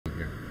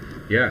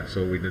Yeah,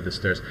 so we did the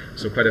stairs.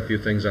 So quite a few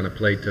things on a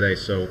plate today.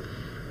 So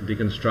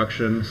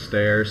deconstruction,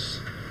 stairs.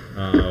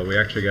 We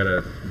actually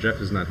Jeff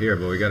is not here,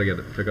 but we got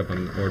to pick up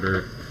an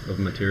order of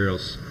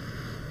materials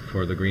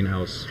for the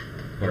greenhouse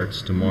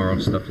parts tomorrow,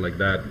 stuff like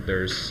that.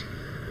 There's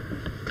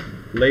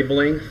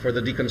labeling for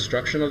the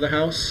deconstruction of the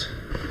house.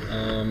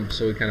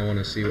 So we kind of want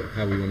to see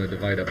how we want to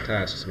divide up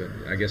tasks, but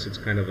I guess it's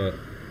kind of a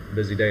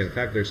busy day. In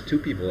fact, there's two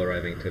people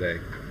arriving today.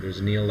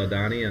 There's Neil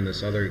Ladani and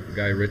this other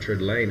guy,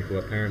 Richard Lane, who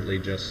apparently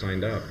just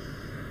signed up.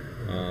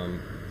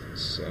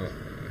 So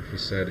he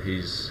said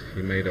he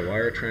made a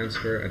wire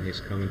transfer and he's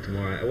coming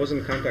tomorrow. I was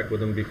in contact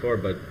with him before,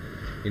 but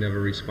he never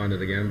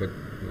responded again, but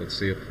let's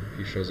see if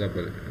he shows up,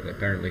 but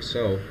apparently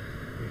so.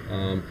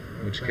 In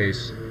which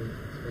case,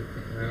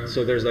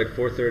 so there's like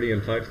 4:30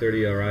 and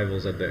 5:30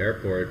 arrivals at the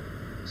airport,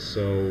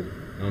 so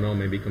I don't know,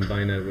 maybe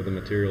combine that with the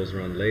materials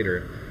run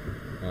later,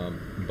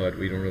 but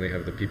we don't really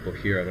have the people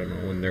here. I don't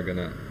know when they're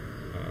gonna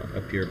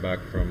appear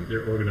back from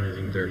They're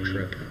organizing their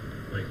trip.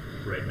 Like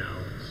right now,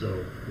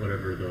 so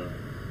whatever the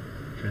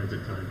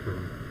transit time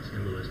from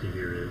St. Louis to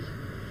here is.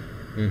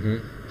 Mm-hmm.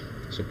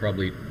 So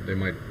probably they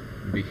might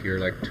be here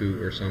like 2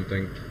 or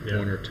something, yeah.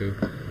 1 or 2.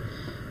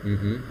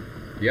 Mm-hmm.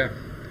 Yeah.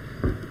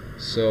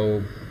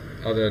 So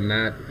other than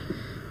that,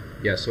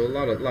 yeah. So a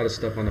lot of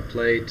stuff on the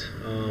plate.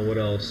 What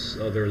else?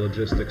 Other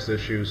logistics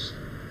issues.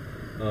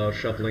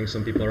 Shuffling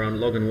some people around.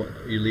 Logan,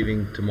 are you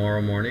leaving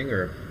tomorrow morning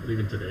or?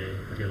 Leaving today.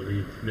 I gotta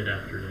leave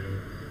mid-afternoon.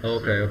 Oh,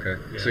 okay, so, okay.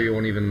 Yeah. So you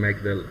won't even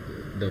make the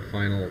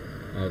final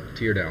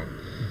tear down.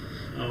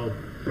 I'll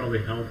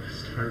probably help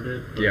start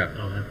it, but yeah.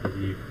 I'll have to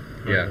leave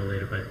no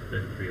later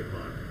than 3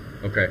 o'clock.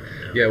 Okay.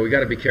 Yeah, we got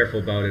to be careful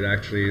about it.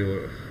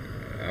 Actually,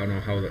 I don't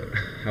know how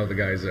the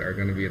guys are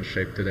going to be in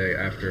shape today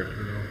after.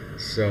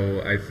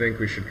 So I think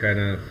we should kind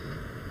of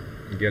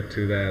get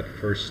to that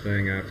first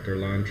thing after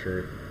lunch,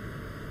 or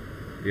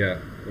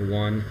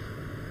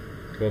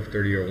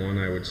 12:30 or 1,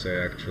 I would say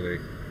actually,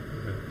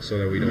 so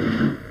that we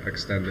don't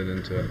extend it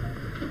into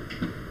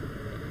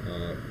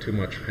too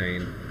much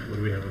pain. What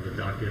do we have on the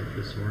docket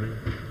this morning?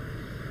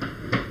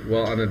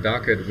 Well, on the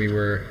docket we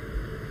were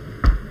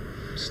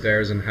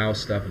stairs and house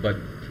stuff, but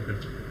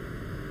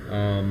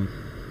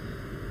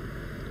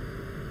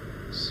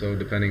so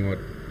depending what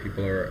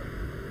people are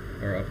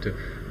up to,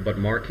 but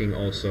marking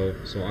also.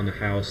 So on the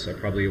house, I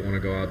probably want to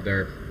go out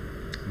there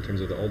in terms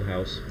of the old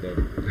house,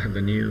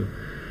 the new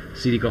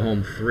CDCO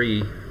Home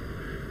 3.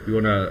 We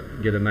want to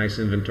get a nice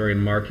inventory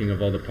and marking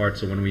of all the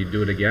parts, so when we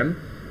do it again,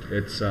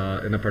 it's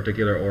in a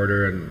particular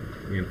order, and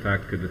we in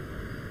fact could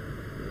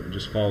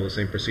just follow the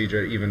same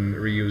procedure, even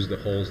reuse the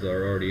holes that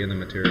are already in the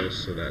materials,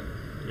 so that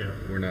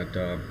we're not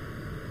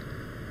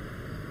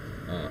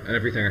and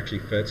everything actually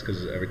fits,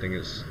 because everything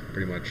is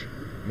pretty much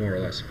more or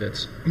less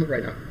fits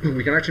right now.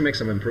 We can actually make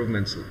some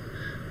improvements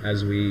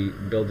as we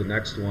build the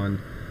next one.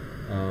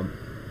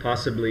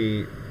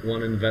 Possibly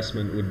one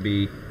investment would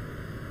be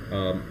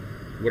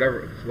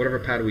whatever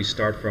pad we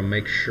start from,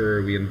 make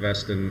sure we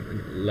invest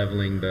in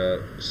leveling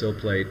the sill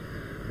plate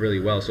really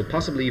well. So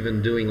possibly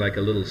even doing like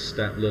a little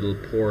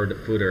poured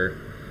footer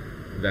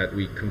that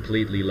we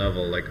completely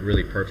level like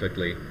really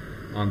perfectly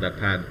on that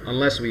pad,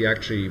 unless we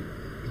actually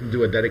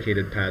do a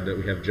dedicated pad that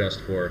we have just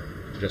for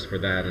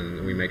that,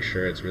 and we make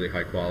sure it's really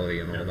high quality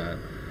and all that.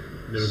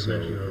 There was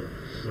mention of,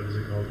 what is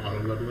it called,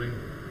 auto leveling?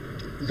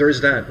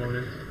 There's that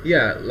component?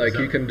 Yeah, like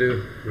you can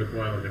do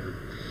worthwhile. I never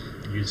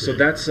used so it.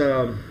 That's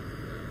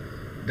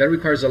that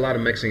requires a lot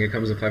of mixing. It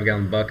comes in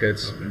 5-gallon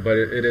buckets, okay. But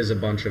it is a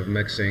bunch of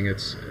mixing.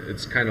 It's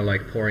kind of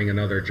like pouring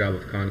another job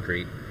of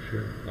concrete.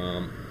 Sure.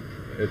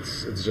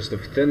 It's just a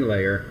thin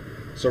layer.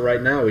 So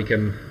right now we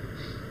can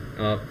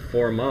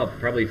form up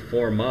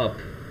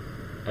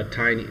a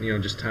tiny,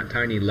 just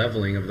tiny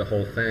leveling of the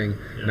whole thing.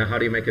 Yeah. Now, how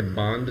do you make it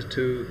bond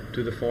to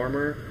the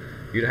former?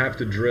 You'd have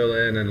to drill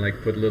in and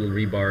like put little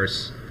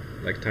rebars,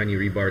 like tiny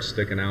rebars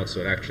sticking out, so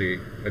it actually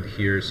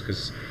adheres,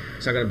 because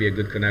it's not going to be a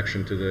good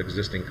connection to the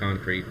existing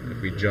concrete.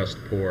 If we just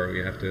pour,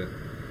 you have to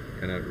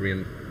kind of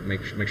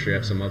make sure you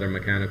have some other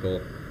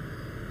mechanical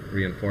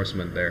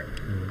reinforcement there.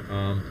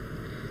 And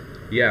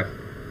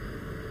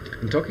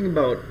talking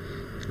about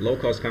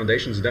low-cost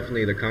foundations,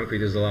 definitely the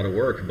concrete is a lot of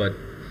work, but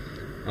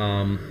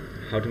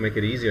how to make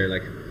it easier?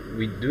 Like,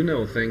 we do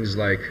know things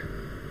like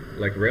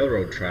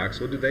railroad tracks.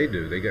 What do? They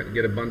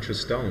get a bunch of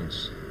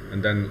stones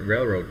and then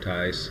railroad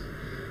ties.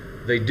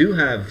 They do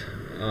have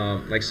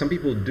like some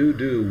people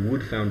do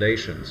wood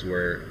foundations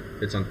where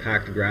it's on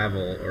packed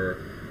gravel or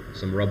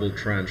some rubble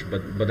trench,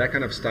 but that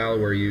kind of style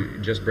where you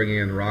just bring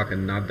in rock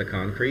and not the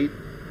concrete,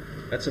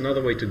 that's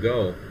another way to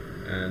go.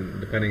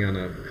 And depending on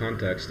the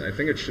context, I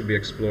think it should be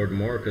explored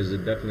more, because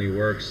it definitely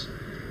works.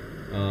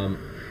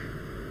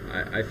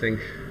 I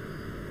think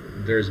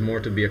there's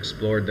more to be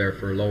explored there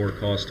for lower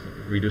cost,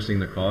 reducing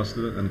the cost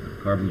of it and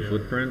carbon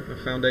footprint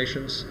of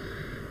foundations.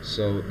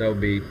 So that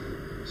would be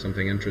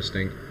something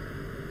interesting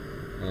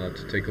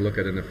to take a look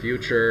at in the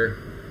future.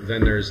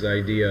 Then there's the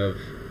idea of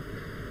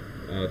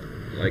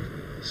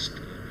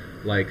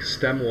like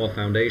stem wall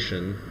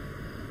foundation,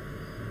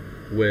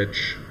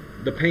 which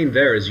the pain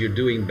there is you're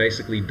doing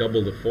basically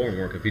double the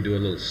formwork. If you do a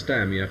little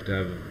stem, you have to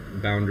have a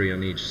boundary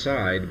on each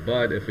side,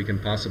 but if we can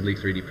possibly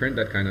 3D print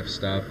that kind of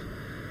stuff,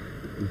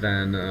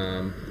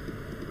 then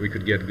we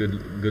could get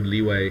good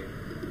leeway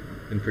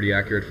and pretty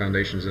accurate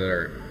foundations that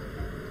are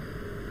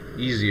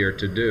easier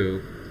to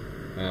do.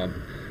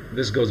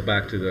 This goes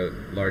back to the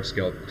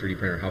large-scale 3D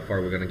printer, how far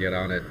we're going to get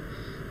on it,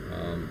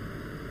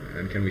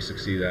 and can we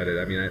succeed at it.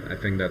 I mean, I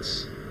think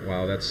that's,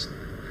 wow, it's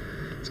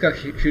got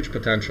huge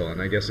potential,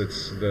 and I guess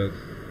it's the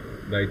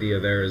idea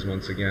there is,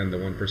 once again, the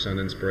 1%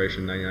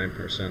 inspiration,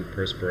 99%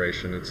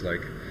 perspiration. It's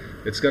like,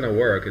 it's going to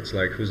work. It's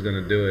like, who's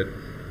going to do it,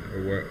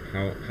 or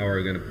how are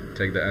we going to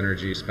take the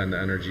energy, spend the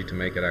energy to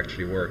make it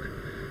actually work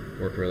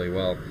really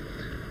well.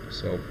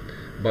 So,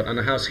 but on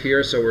the house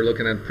here, so we're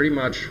looking at pretty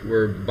much,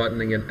 we're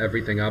buttoning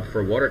everything up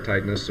for water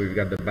tightness. So we've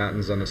got the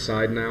battens on the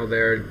side now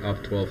there,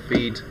 up 12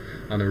 feet.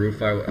 On the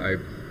roof, I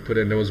put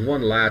in, there was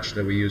one latch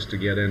that we used to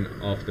get in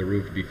off the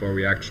roof before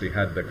we actually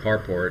had the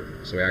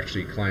carport. So we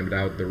actually climbed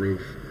out the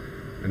roof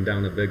and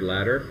down a big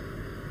ladder.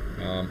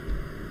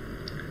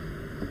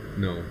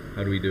 No,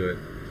 how do we do it?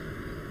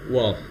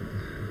 Well,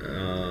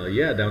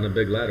 yeah, down a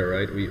big ladder,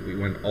 right? We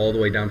went all the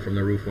way down from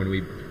the roof. When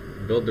we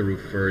built the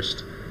roof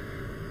first,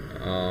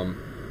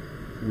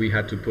 we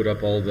had to put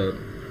up all the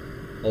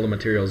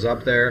materials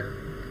up there,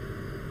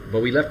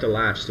 but we left a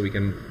latch so we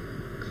can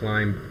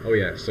climb. Oh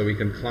yeah, so we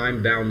can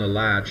climb down the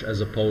latch,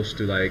 as opposed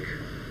to like,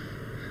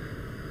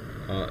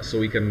 so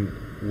we can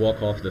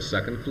walk off the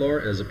second floor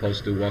as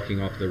opposed to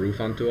walking off the roof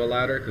onto a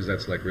ladder, because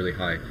that's like really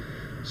high.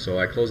 So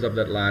I closed up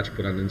that latch,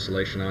 put on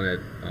insulation on it,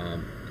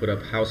 put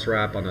up house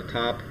wrap on the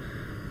top.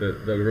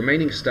 The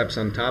remaining steps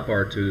on top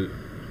are to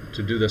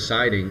do the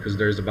siding, because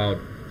there's about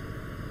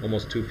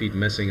almost 2 feet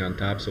missing on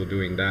top. So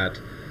doing that,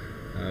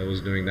 I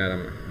was doing that.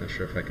 I'm not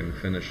sure if I can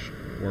finish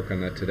work on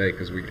that today,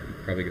 because we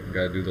probably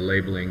got to do the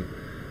labeling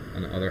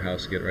on the other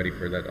house, get ready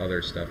for that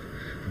other stuff.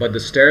 But the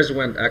stairs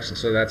went excellent.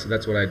 So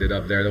that's what I did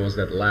up there. There was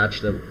that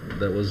latch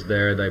that was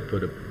there that I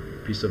put a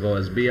piece of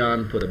OSB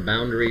on, put a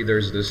boundary.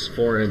 There's this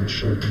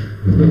 4-inch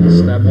little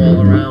stem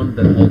wall around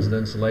that holds the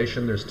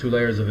insulation. There's 2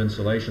 layers of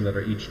insulation that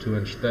are each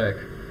 2-inch thick.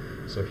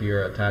 So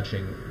here,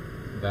 attaching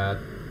that,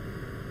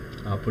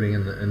 putting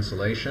in the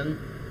insulation,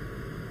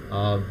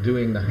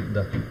 doing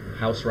the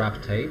house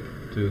wrap tape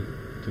to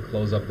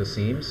close up the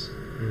seams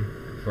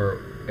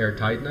for air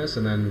tightness,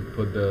 and then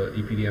put the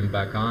EPDM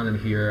back on. And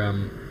here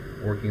I'm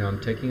working on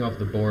taking off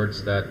the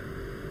boards that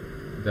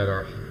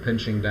are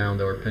pinching down,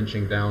 the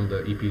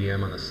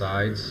EPDM on the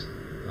sides,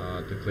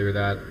 to clear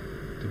that,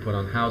 to put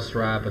on house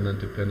wrap, and then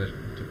to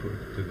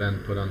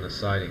then put on the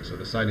siding. So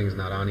the siding is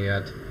not on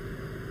yet.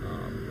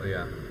 But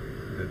yeah,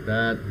 did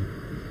that.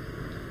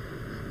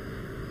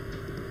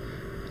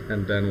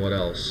 And then what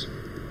else?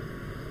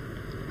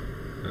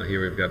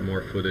 Here we've got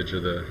more footage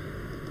of the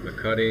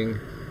cutting.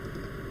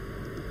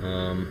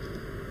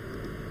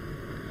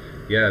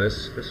 Yeah,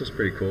 this was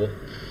pretty cool.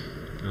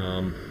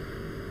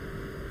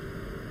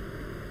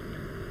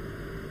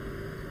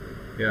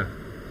 Yeah,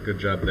 good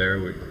job there.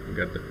 We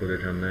got the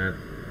footage on that.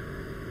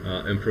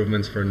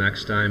 Improvements for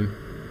next time.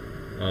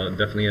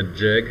 Definitely a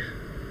jig.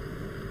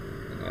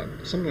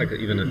 Something like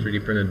even a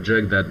 3D printed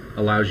jig that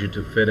allows you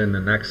to fit in the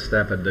next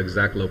step at the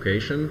exact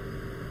location.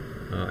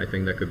 I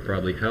think that could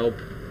probably help.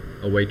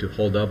 A way to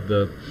hold up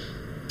the...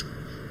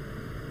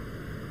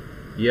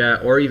 Yeah,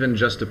 or even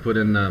just to put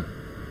in the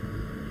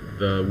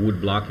wood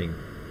blocking.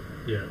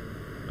 Yeah.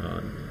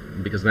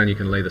 Because then you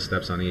can lay the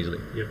steps on easily.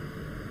 Yep.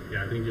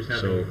 Yeah, I think just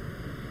having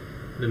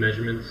the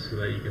measurements so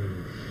that you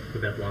can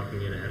put that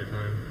blocking in ahead of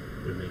time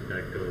would make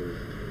that go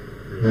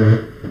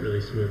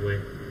really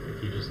smoothly.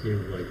 If you just knew,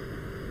 like,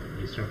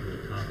 you start from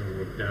the top and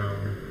work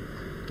down.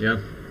 Yeah.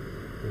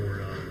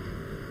 Or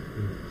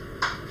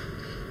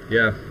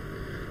yeah.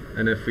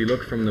 And if we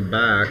look from the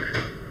back,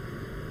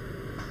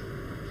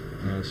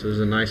 so there's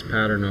a nice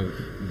pattern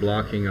of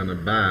blocking on the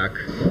back.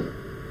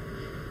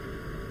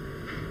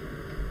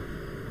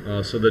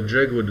 So the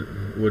jig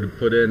would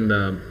put in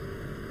the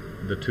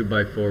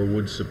 2x4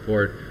 wood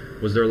support.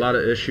 Was there a lot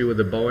of issue with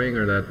the bowing,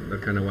 or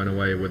that kind of went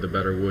away with the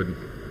better wood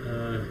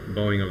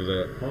bowing of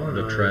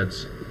the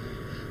treads?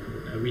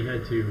 We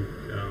had to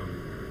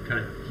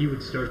he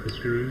would start the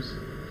screws,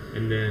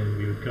 and then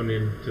we would come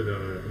into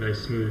the nice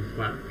smooth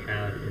flat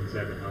pad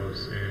inside the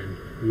house, and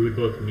we would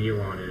both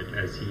kneel on it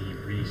as he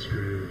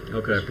re-screwed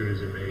the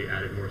screws, and they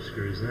added more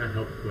screws, and that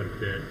helped quite a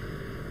bit.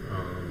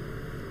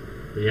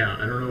 But yeah,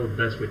 I don't know the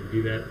best way to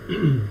do that,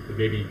 but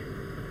maybe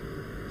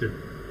to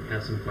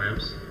have some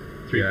clamps,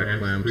 3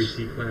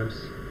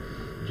 C-clamps,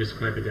 just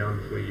clamp it down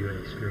before you do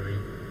any screwing,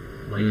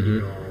 like keep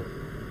it all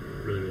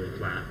really, really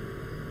flat.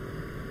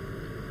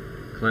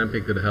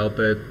 Clamping could help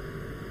it.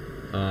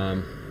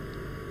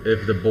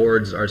 If the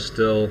boards are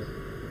still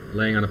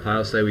laying on a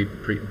pile, say we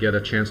get a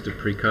chance to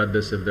pre-cut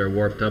this, if they're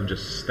warped up,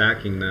 just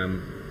stacking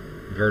them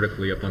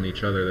vertically up on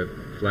each other,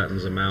 that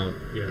flattens them out,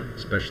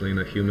 especially in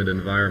a humid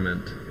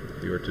environment,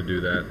 if you were to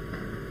do that.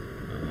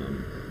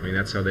 I mean,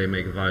 that's how they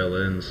make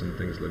violins and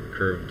things like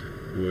curved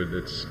wood.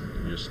 It's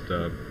just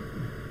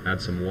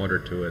add some water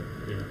to it.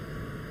 Yeah.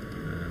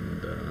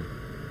 And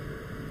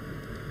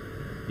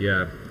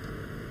yeah.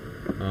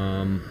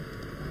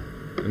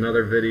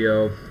 Another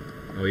video.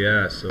 Oh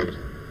yeah, so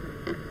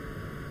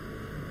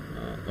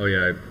oh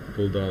yeah, I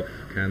pulled off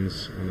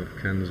one of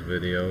Ken's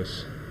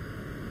videos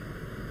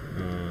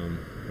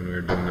when we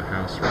were doing the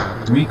house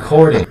wrap.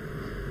 Recording.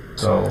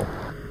 So.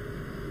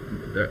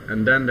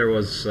 And then there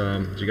was,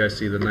 did you guys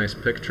see the nice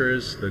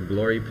pictures, the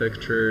glory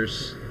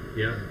pictures?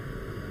 Yeah.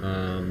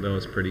 That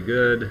was pretty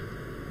good.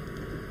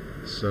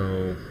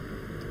 So,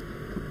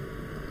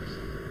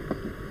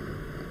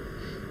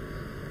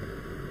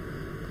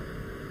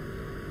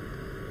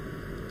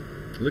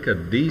 look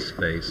at these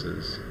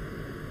faces.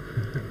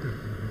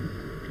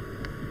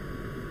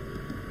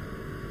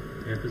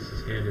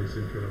 Anthus's hand is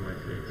in front of my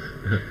face.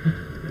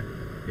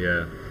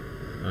 Yeah.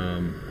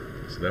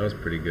 So that was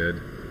pretty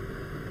good.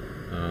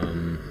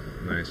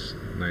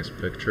 Nice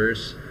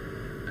pictures,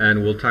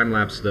 and we'll time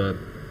lapse the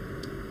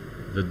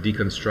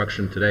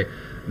deconstruction today.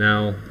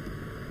 Now,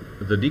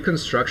 the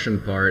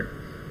deconstruction part.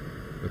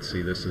 Let's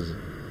see. This is.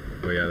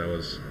 Oh yeah, that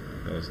was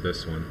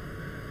this one.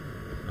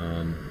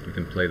 You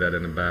can play that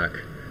in the back.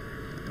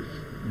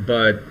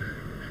 But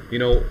you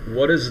know,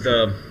 what is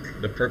the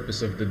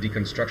purpose of the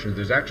deconstruction?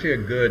 There's actually a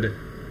good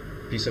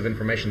piece of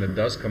information that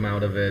does come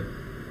out of it,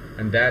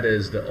 and that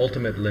is the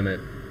ultimate limit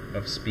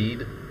of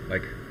speed,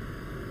 like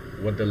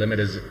what the limit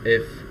is.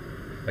 If,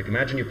 like,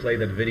 imagine you play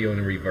that video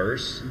in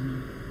reverse,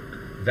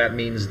 that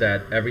means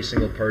that every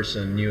single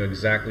person knew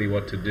exactly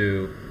what to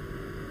do,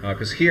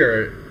 because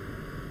here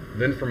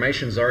the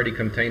information is already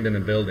contained in a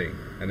building,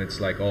 and it's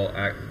like all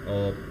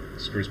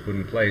screws put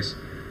in place.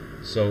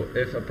 So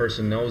if a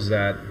person knows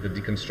that, the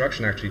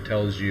deconstruction actually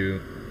tells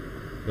you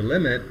the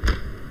limit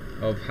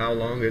of how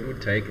long it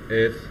would take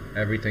if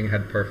everything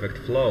had perfect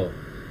flow.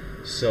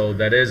 So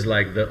that is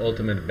like the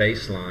ultimate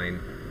baseline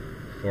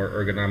for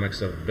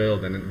ergonomics of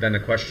build. And then the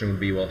question would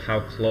be, well, how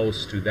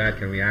close to that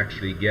can we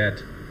actually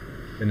get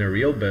in a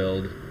real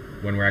build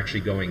when we're actually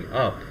going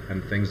up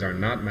and things are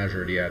not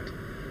measured yet?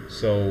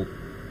 So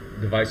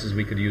devices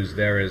we could use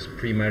there is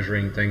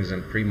pre-measuring things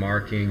and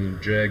pre-marking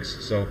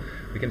jigs. So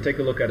we can take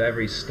a look at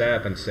every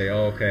step and say,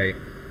 oh, okay,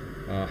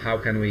 how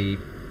can we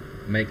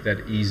make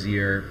that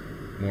easier,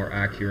 more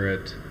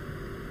accurate?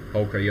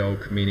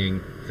 Poka-yoke,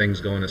 meaning things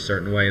go in a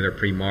certain way, they're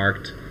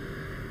pre-marked.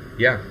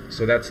 Yeah,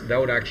 so that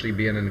would actually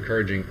be an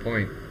encouraging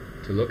point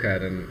to look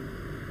at, and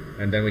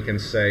then we can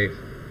say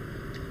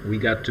we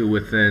got to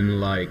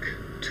within like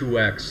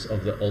 2x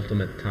of the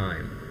ultimate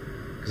time,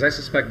 because I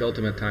suspect the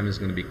ultimate time is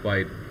going to be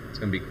quite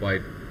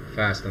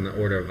fast, on the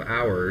order of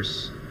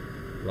hours,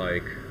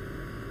 like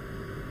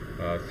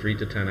 3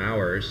 to 10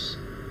 hours.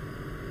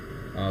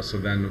 So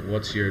then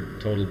what's your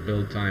total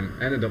build time?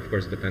 And it of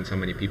course depends how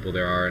many people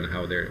there are and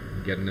how they're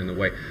getting in the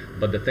way.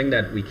 But the thing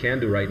that we can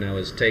do right now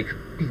is take,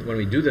 when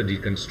we do the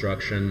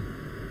deconstruction,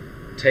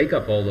 take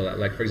up all of that.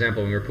 Like for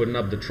example, when we're putting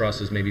up the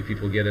trusses, maybe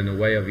people get in the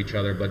way of each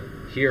other, but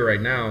here right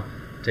now,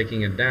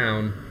 taking it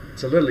down,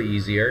 it's a little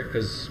easier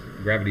because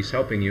gravity's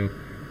helping you.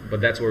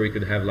 But that's where we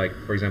could have, like,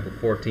 for example,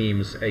 4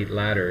 teams, 8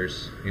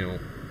 ladders, you know,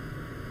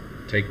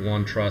 take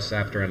one truss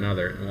after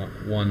another,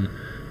 one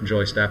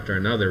joist after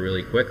another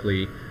really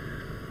quickly,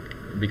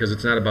 because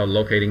it's not about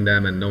locating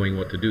them and knowing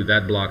what to do.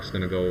 That block's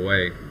going to go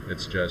away.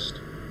 It's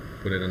just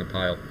put it in a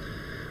pile.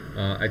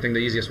 I think the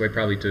easiest way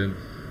probably to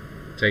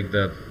take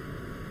the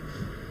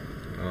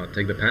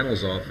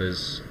panels off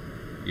is,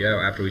 yeah,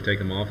 after we take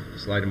them off,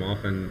 slide them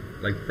off, and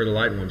like for the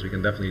light ones, we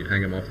can definitely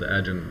hang them off the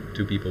edge, and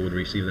 2 people would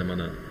receive them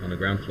on the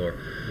ground floor.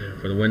 Yeah.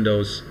 For the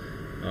windows,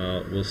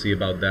 we'll see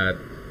about that.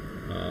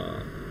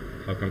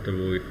 How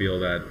comfortable we feel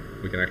that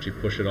we can actually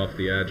push it off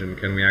the edge, and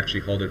can we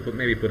actually hold it?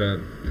 Maybe put a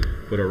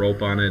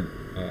rope on it.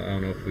 I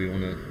don't know if we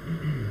want to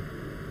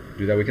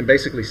do that. We can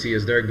basically see,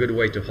 is there a good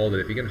way to hold it?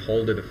 If you can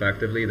hold it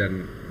effectively,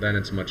 then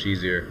it's much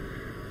easier.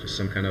 Just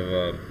some kind of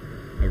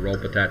a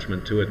rope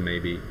attachment to it,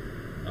 maybe.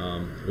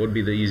 What would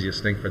be the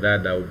easiest thing for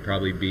that? That would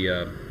probably be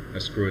a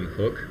screw and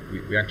hook.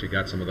 We actually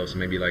got some of those. So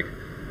maybe like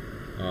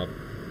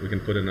we can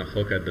put in a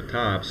hook at the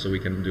top, so we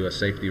can do a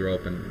safety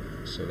rope,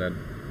 and so that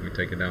we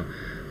take it down.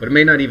 But it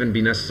may not even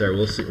be necessary.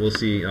 We'll see.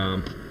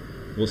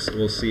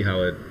 We'll see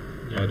how it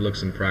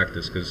looks in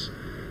practice. Because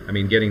I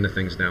mean, getting the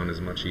things down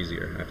is much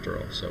easier after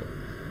all. So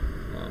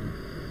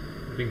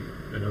I think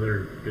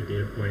another good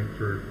data point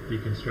for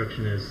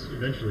deconstruction is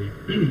eventually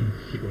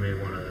people may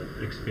want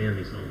to expand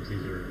these homes.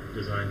 These are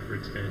designed for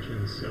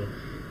expansions. So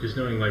just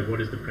knowing, like, what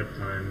is the prep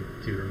time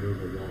to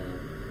remove a wall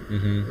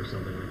or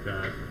something like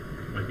that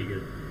might be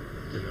good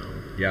to know.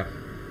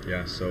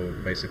 Yeah. So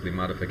basically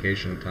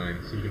modification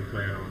time. So you can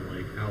plan on,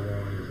 like, how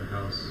long is the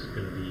house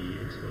going to be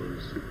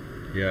exposed to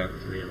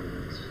the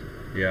elements.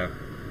 Yeah.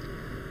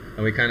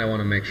 And we kind of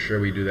want to make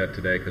sure we do that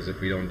today, because if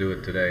we don't do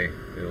it today,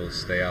 it'll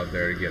stay out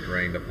there to get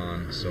rained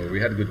upon. So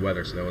we had good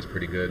weather, so that was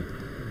pretty good.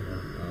 Yeah.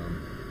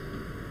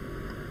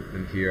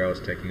 And here I was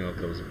taking off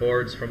those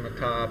boards from the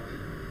top.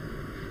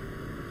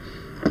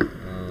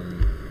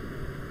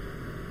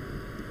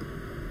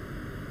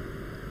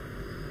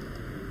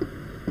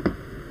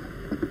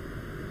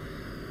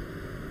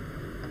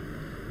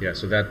 Yeah,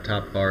 so that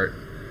top part,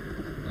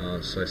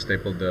 so I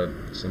stapled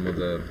some of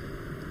the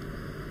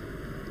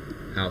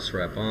house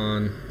wrap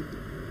on.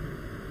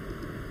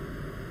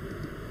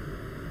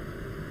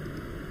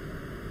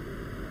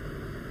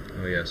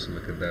 Oh yes,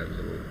 look at that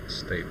little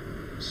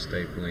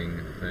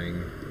stapling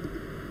thing.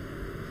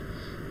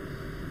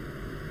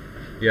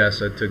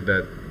 Yes, I took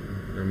that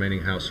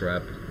remaining house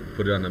wrap,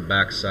 put it on the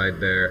back side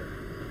there,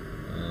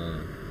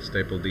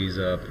 stapled these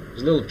up.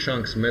 There's little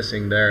chunks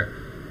missing there.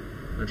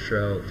 Not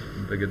sure how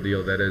big a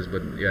deal that is,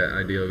 but yeah,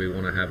 ideally we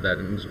want to have that.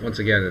 And once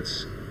again,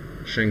 it's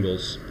shingle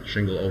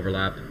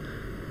overlap.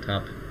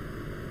 Top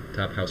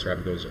house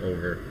wrap goes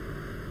over.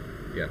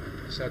 Yeah,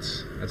 so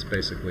that's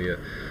basically it.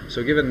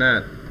 So given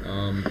that,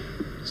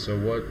 so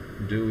what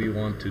do we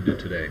want to do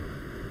today?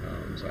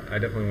 So I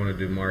definitely want to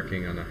do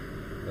marking on an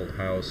old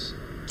house.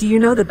 Do you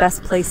know the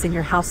best place in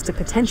your house to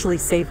potentially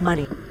save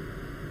money?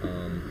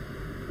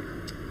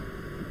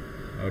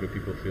 How do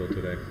people feel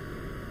today?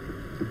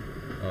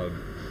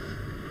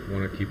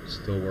 Want to keep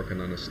still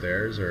working on the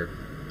stairs, or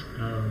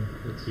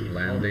let's see,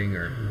 landing,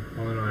 or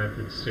Paul and I, if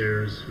it's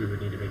stairs, we would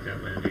need to make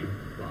that landing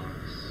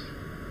box.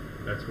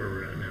 That's where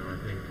we're at now, I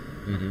think.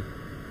 Mm-hmm.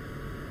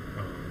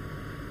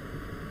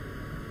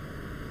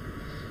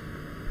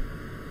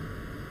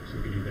 So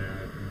we could do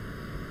that.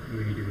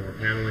 We could do more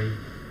paneling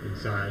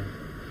inside.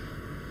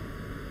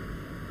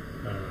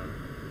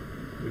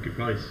 We could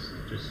probably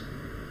just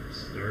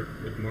start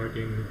with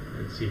marking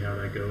and see how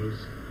that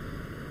goes.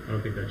 I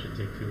don't think that should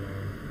take too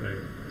long,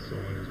 right? So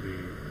long as we,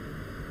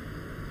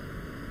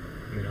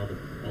 I mean, all the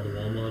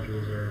wall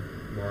modules are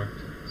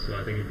marked, so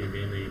I think it'd be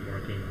mainly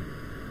marking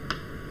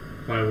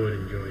plywood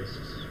and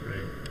joists,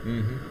 right?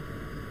 Mm-hmm.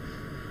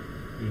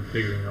 And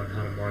figuring out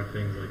how to mark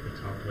things like the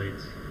top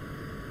plates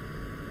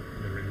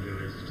and the rim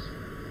joists.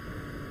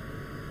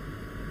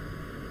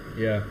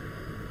 Yeah.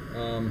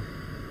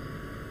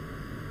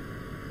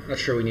 Not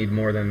sure we need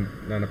more than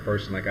a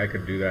person. Like I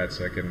could do that,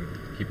 so I can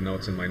keep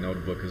notes in my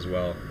notebook as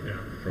well. Yeah.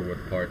 For what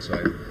parts,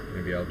 so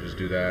maybe I'll just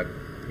do that.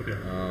 Okay.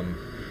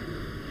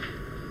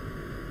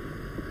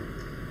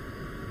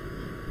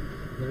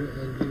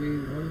 Do we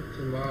want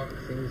to mark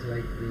things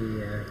like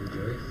the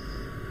joists?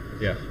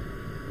 Yeah.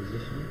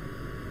 Position?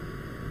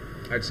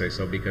 I'd say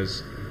so,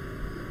 because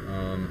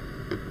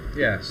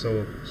yeah,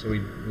 so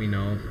we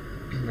know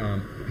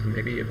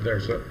maybe if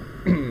there's a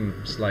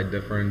slight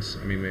difference.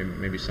 I mean,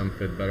 maybe some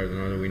fit better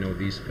than other. We know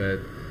these fit.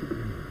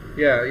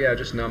 Yeah,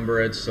 just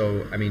number it.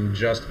 So I mean,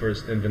 just for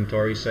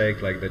inventory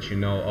sake, like that,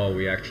 oh,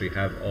 we actually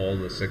have all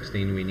the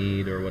 16 we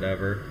need or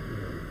whatever,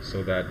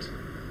 so that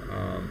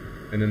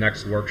in the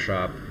next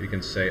workshop you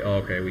can say, oh,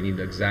 okay, we need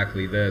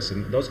exactly this,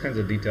 and those kinds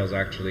of details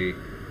actually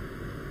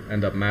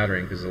end up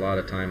mattering, because a lot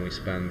of time we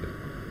spend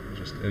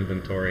just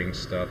inventorying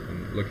stuff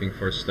and looking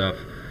for stuff.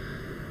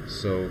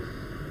 So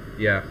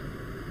yeah.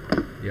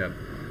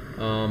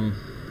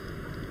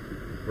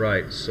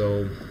 Right,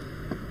 so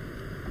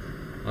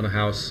on a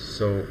house,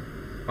 so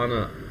on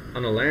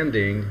a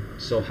landing,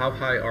 so how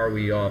high are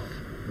we off?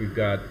 We've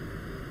got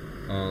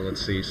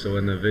let's see, so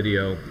in the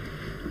video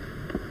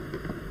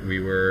we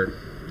were,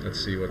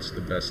 let's see what's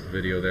the best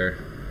video there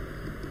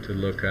to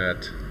look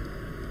at,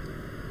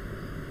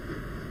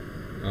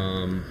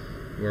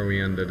 where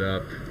we ended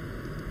up.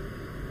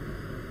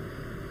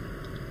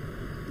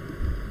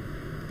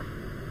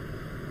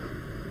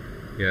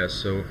 Yeah,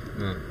 so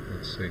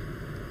let's see.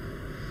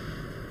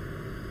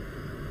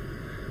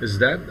 Is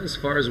that as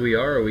far as we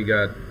are, or we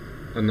got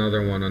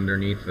another one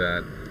underneath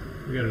that?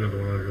 We got another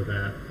one under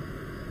that.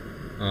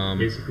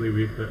 Basically,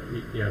 we've got,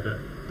 the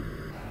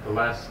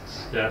last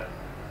step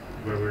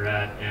where we're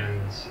at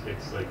ends,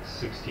 it's like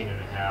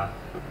 16.5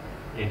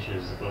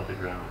 inches above the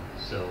ground.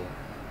 So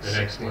the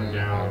next one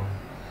down,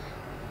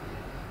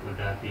 would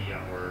that be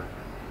our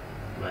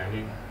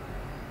landing?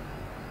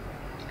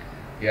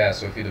 Yeah,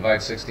 so if you divide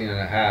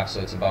 16.5, so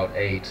it's about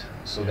 8.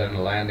 So then the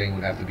landing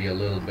would have to be a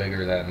little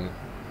bigger than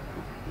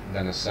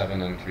a 7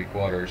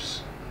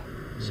 3/4.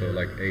 So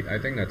like 8. I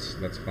think that's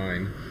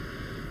fine.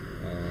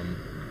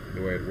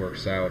 The way it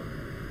works out.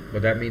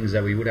 But that means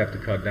that we would have to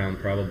cut down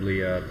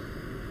probably. So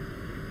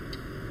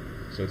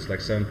it's like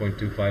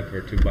 7.25 for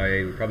a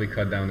 2x8. We'd probably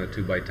cut down to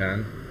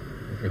 2x10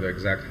 for the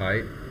exact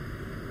height.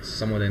 It's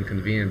somewhat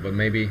inconvenient, but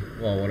maybe.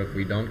 Well, what if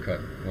we don't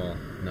cut? Well,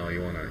 no.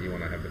 You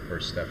wanna have the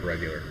first step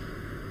regular.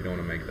 You don't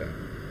want to make that.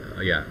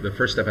 Yeah, the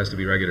first step has to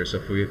be regular. So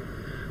if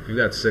we've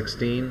got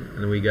 16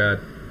 and then we got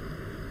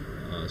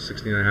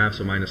 16.5,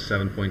 so minus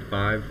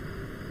 7.5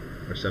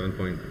 or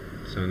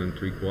 7.7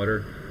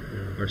 3/4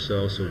 or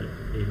so. So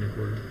 8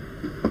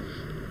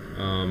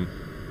 1/4.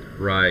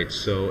 Right.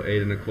 So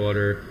 8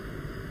 1/4.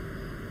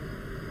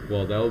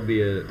 Well, that would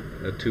be a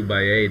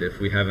 2x8 if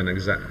we have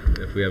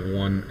if we have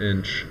 1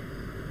 inch.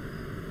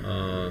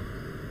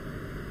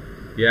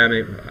 Yeah,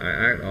 maybe.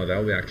 Oh,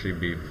 that would actually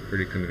be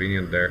pretty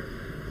convenient there.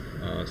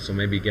 So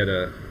maybe get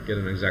an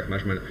exact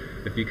measurement.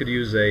 If you could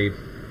use a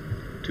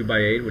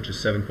 2x8, which is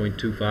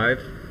 7.25,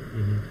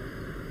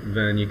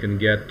 then you can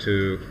get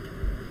to,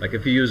 like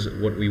if you use,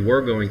 what we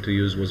were going to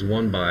use was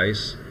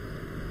 1x's,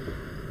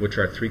 which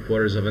are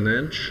 3/4 of an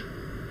inch.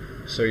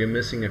 So you're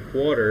missing a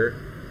quarter,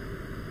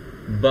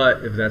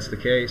 but if that's the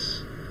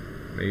case,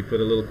 Maybe put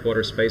a little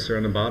quarter spacer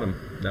on the bottom.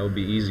 That would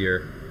be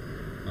easier.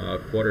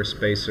 Quarter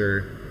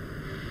spacer,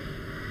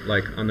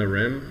 like on the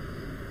rim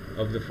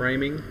of the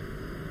framing.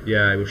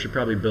 Yeah, we should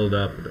probably build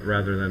up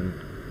rather than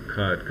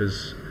cut,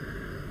 because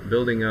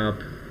building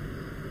up,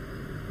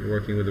 you're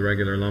working with the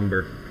regular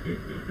lumber.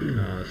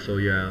 So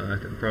yeah, I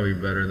think probably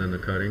better than the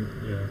cutting.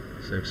 Yeah.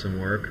 Save some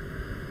work.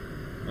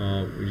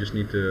 We just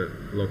need to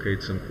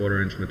locate some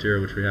 1/4-inch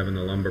material, which we have in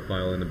the lumber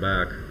pile in the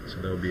back, so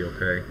that'll be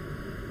okay.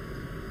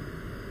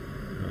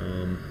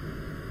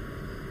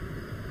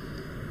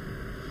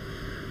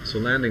 So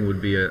landing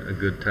would be a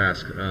good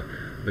task.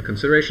 The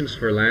considerations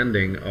for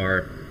landing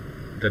are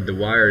that the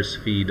wires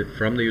feed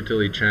from the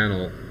utility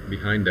channel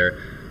behind there.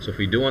 So if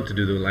we do want to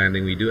do the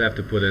landing, we do have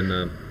to put in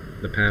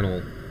the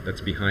panel that's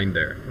behind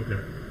there.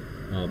 Okay.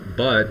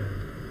 But,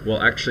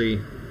 well,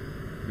 actually,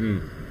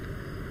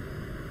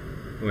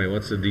 wait,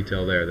 what's the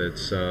detail there?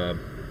 That's so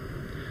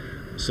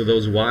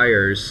those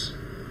wires.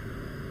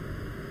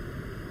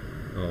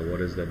 Oh,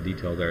 what is that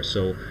detail there?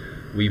 So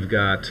we've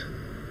got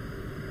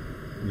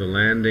the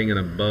landing, and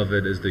above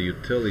it is the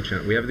utility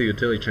channel. We have the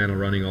utility channel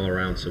running all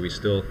around, so we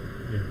still.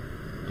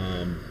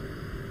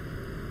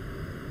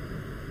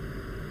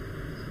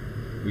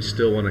 We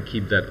still want to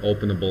keep that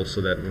openable so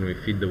that when we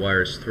feed the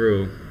wires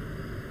through,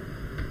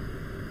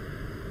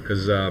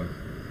 because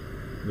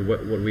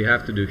what we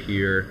have to do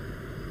here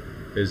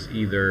is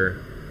either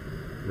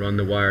run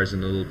the wires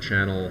in the little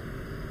channel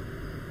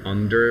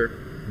under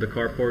the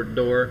carport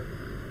door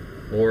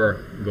or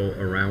go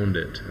around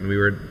it. And we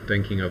were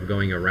thinking of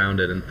going around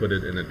it and put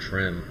it in a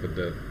trim, put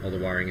all the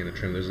wiring in a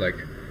trim. There's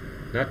like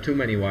not too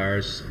many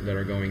wires that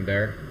are going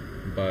there,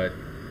 but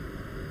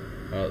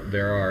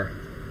there are.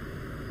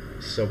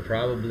 So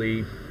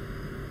probably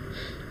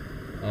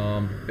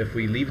if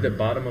we leave the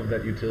bottom of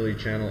that utility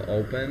channel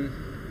open,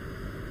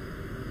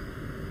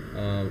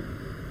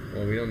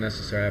 well, we don't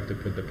necessarily have to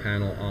put the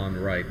panel on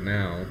right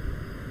now,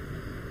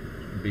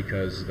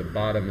 because the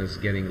bottom is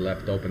getting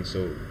left open,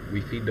 so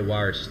we feed the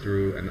wires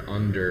through and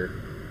under.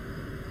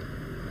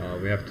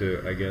 We have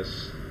to, I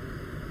guess,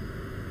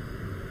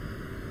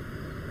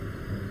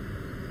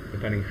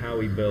 depending how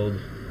we build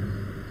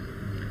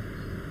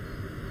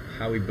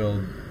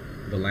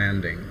the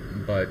landing.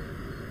 But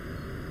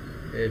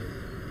if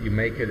you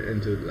make it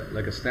into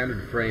like a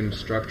standard frame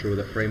structure with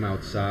a frame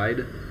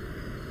outside,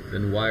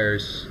 then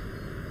wires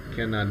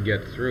cannot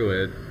get through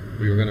it.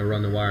 We were going to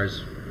run the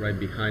wires right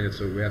behind it,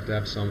 so we have to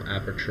have some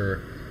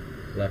aperture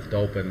left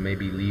open.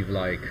 Maybe leave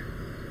like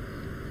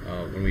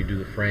when we do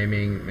the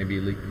framing, maybe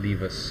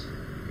leave us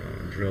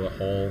drill a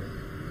hole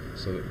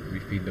so that we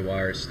feed the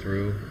wires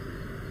through,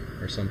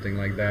 or something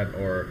like that,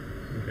 or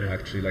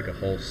actually like a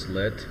whole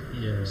slit,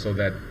 so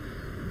that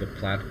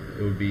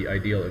it would be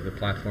ideal if the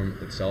platform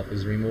itself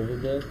is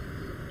removable.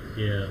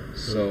 Yeah.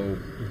 So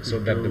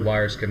that the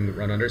wires can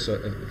run under. So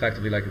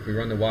effectively, like if we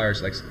run the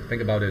wires, like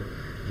think about it,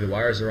 if the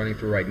wires are running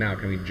through right now,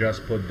 can we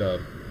just put our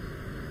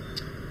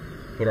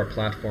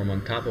platform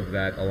on top of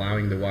that,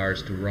 allowing the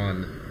wires to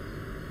run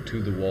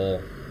to the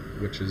wall,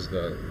 which is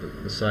the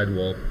side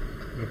wall,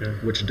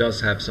 which does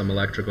have some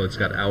electrical. It's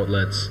got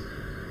outlets.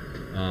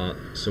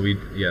 So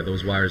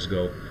those wires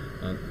go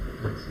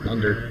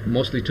under,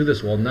 mostly to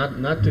this wall,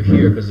 not to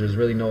here, because there's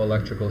really no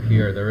electrical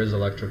here. There is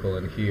electrical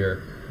in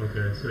here.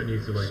 Okay, so it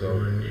needs to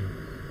run in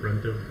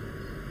front of.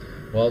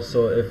 Well,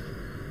 so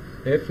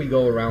if we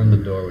go around the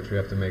door, which we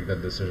have to make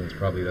that decision,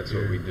 probably that's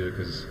what we do,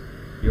 because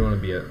you don't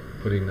want to be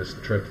putting this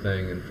trip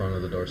thing in front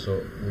of the door.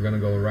 So we're gonna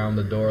go around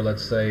the door,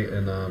 let's say,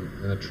 in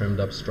a trimmed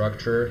up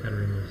structure.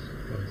 Katarina was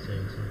probably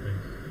saying something.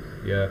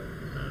 Yeah.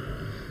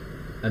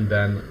 And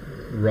then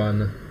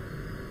run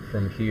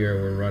from here.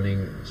 We're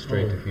running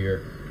straight to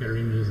here.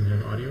 Katarina doesn't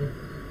have audio?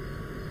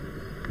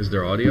 Is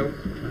there audio?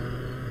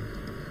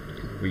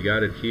 We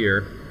got it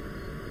here.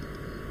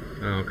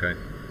 Oh, okay.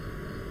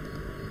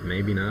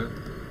 Maybe not.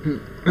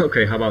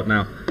 Okay, how about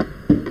now?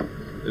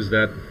 Is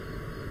that...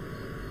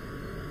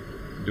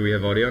 Do we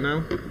have audio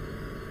now?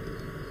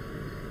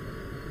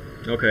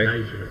 Okay. Now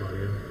you should have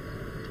audio.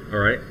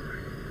 Alright.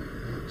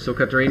 So,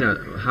 Katarina,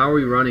 how are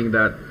we running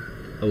that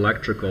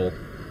electrical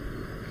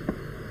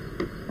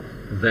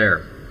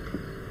there?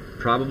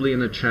 Probably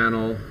in a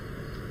channel,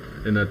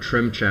 in a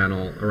trim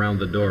channel around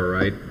the door,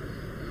 right?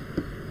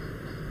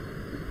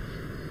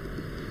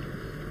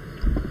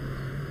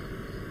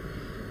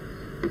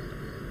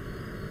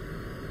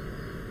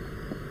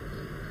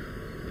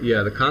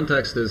 Yeah, the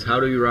context is, how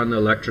do you run the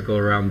electrical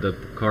around the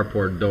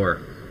carport door,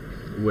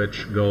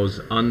 which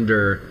goes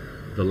under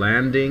the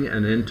landing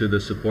and into the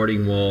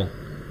supporting wall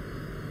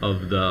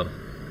of the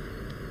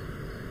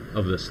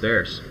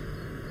stairs?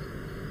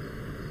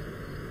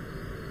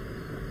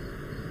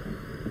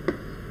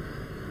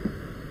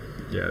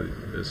 Yeah,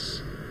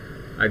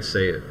 I'd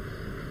say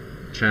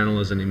channel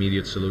is an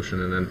immediate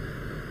solution, and then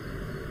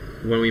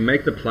when we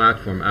make the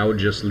platform, I would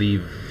just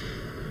leave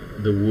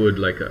the wood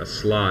like a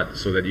slot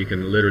so that you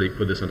can literally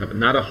put this on top.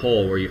 Not a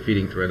hole where you're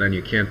feeding through, and then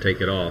you can't take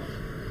it off.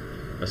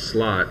 A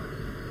slot.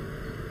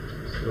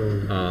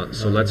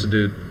 So let's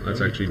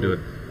actually do a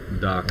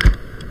dock.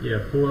 Yeah,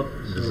 pull up.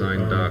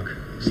 Design dock.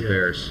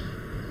 stairs.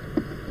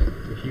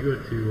 If you go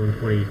to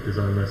 120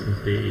 Design Lessons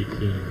Day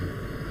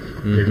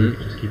 18, maybe we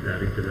could just keep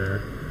adding to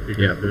that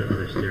because the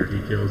other stair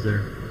details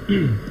there.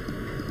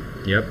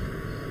 Yep.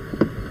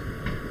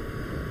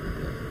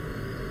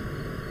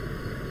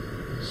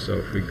 So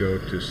if we go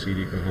to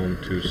CD Home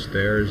 2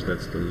 stairs,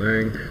 that's the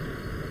link.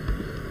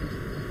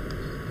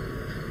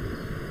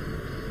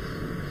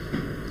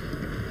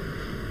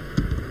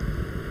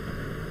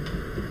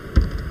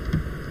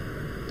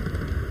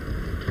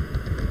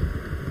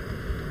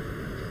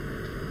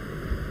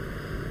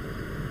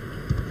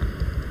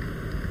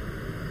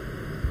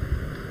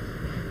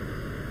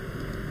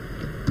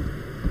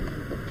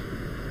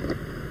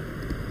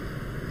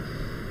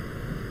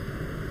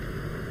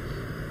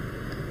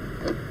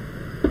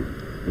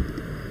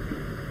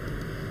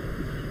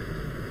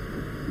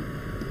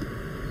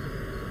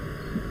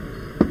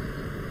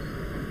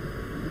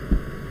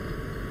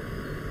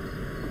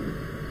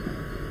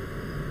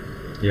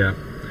 Yeah.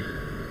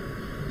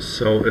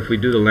 So if we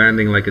do the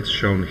landing like it's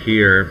shown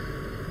here,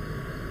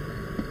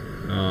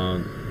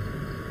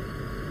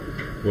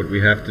 what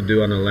we have to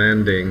do on a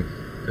landing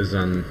is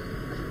on,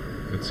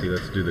 let's see,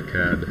 let's do the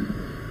CAD.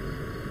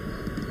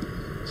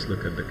 Let's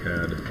look at the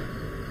CAD.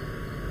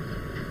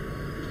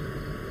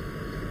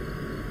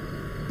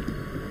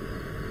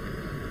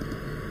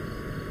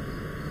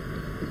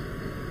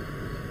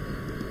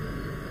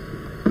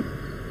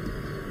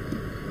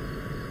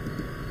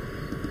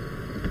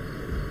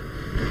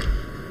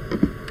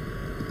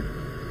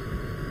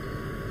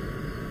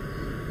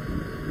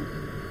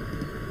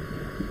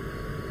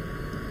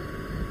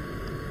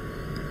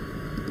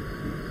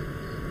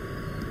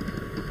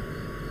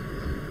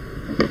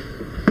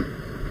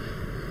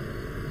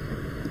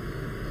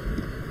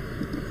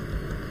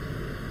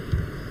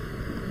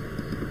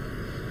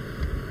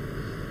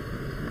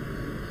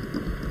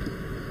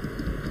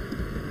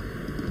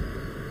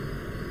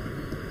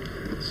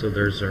 So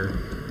there's our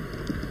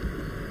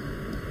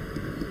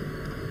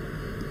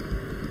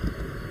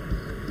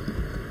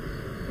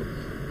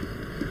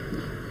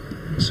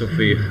so if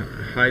we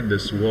hide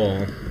this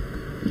wall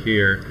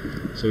here,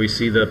 so we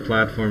see the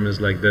platform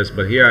is like this,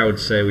 but here I would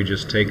say we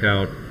just take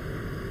out,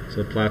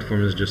 so the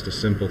platform is just a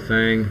simple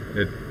thing.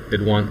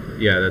 You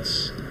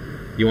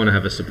want to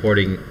have a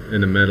supporting in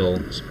the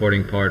middle,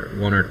 supporting part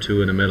 1 or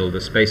 2 in the middle. The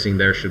spacing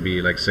there should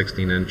be like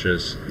 16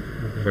 inches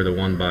for the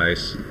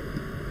 1-bys.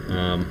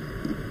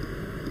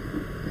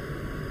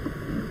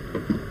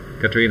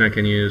 Katrina,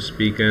 can you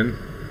speak in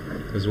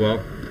as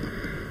well?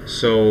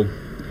 So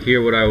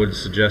here what I would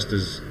suggest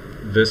is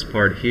this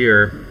part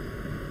here,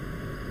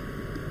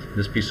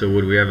 this piece of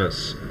wood, we have a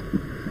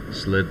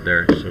slit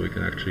there, so we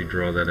can actually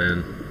draw that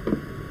in.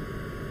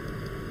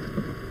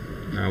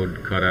 I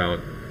would cut out.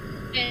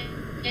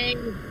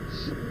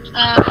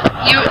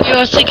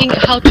 You're thinking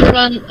how to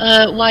run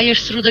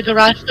wires through the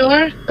garage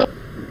door?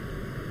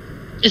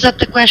 Is that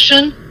the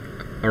question?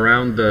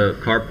 Around the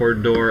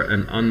carport door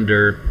and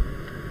under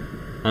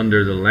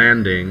the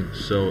landing.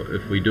 So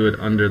if we do it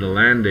under the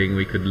landing,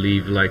 we could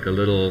leave like a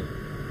little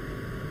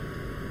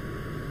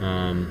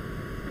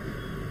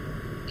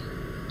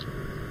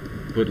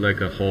put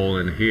like a hole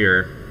in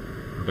here,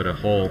 but a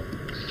hole,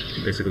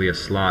 basically a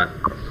slot.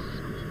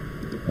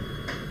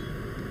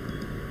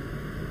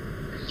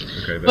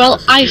 Okay,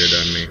 that's disappeared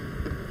on me.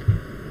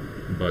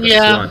 But a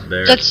slot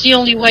there. That's the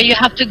only way. You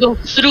have to go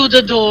through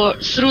the door,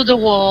 through the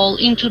wall,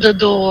 into the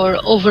door,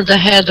 over the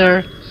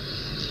header.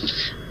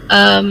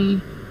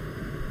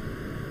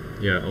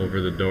 Yeah, over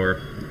the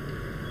door.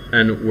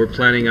 And we're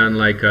planning on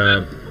like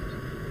a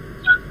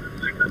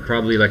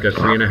probably like a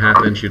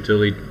 3.5 inch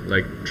utility,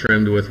 like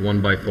trimmed with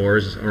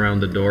 1x4s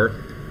around the door.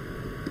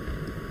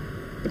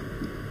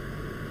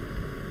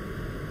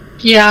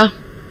 Yeah.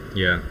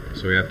 Yeah,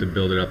 so we have to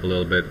build it up a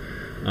little bit.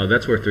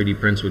 That's where 3D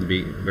prints would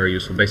be very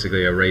useful.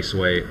 Basically a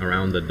raceway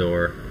around the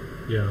door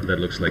that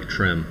looks like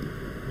trim.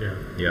 Yeah.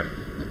 Yep.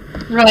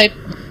 Right.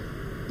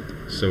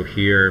 So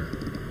here,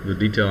 the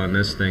detail on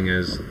this thing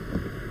is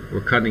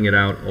we're cutting it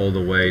out all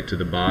the way to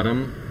the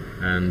bottom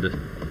and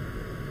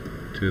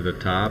to the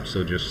top,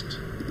 so just,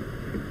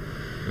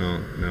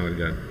 oh, now we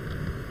got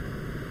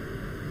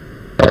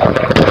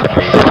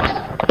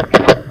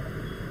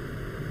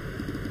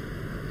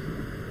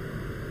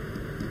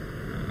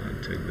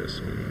take this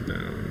one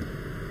down.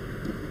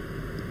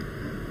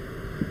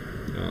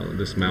 Oh,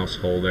 this mouse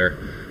hole there.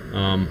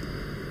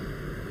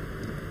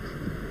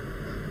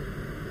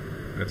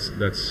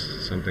 That's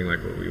something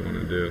like what we want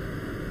to do.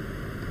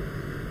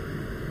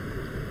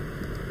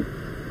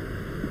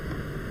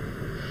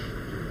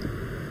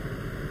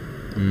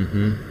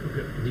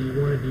 Okay. Do you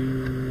want to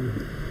do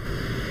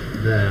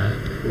that,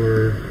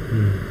 or?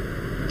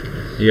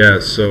 Yeah.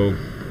 So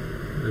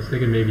I was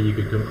thinking maybe you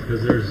could go,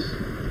 because there's,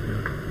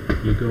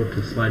 you go up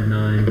to slide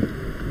 9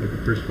 with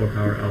the first floor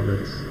power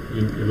outlets.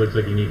 It looks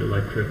like you need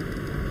electric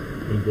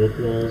on both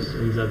walls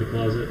inside the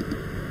closet,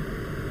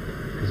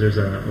 because there's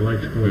an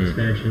electrical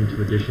expansion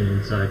to addition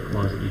inside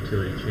closet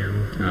utility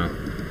channel. Oh,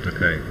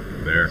 okay,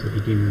 there. So if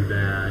you do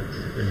that,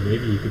 then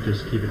maybe you could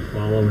just keep it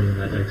following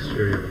that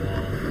exterior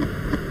wall.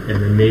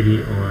 and then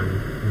maybe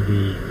on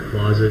the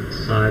closet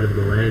side of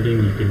the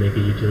landing you can make a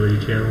utility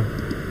channel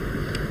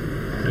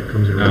that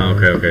comes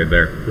around. Oh, okay,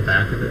 there. The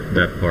back of it.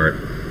 That part.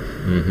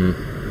 Mm-hmm.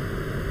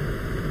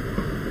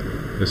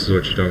 This is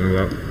what you're talking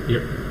about?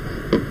 Yep.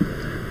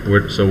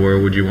 So where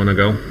would you want to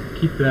go?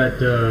 Keep that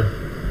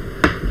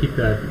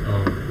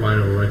line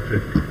of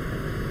electric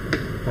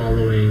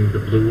following the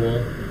blue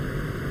wall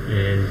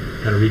and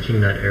kind of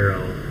reaching that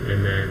arrow,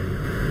 and then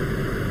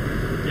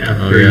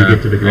after you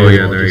get to the gray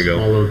wall, there just you go.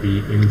 follow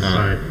the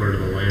inside part of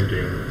the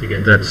landing to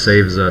get that to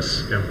saves us.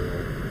 stem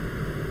wall.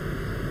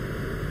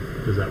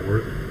 Does that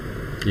work?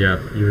 Yeah.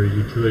 Your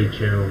utility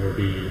channel will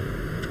be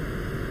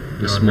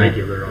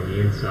non-regular on the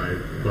inside,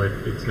 but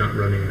it's not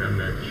running that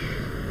much.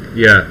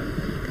 Yeah.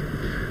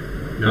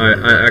 I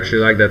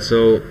actually like that.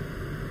 So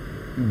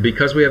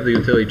because we have the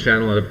utility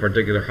channel at a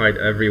particular height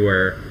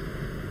everywhere,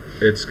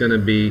 it's going to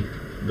be,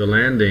 the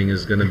landing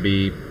is going to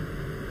be,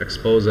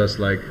 expose us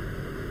like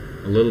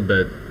a little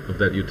bit of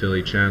that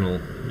utility channel.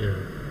 Yeah.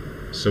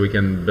 So we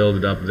can build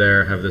it up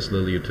there, have this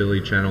little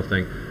utility channel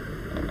thing,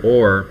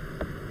 or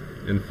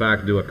in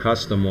fact do a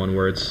custom one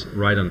where it's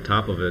right on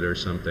top of it or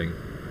something.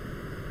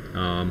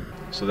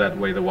 So that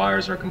way the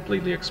wires are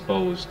completely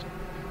exposed.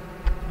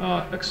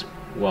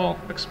 Well,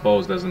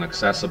 exposed as in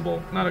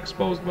accessible, not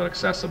exposed but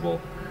accessible.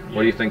 Yeah.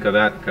 What do you think of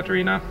that,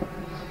 Katerina?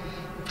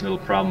 Little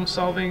problem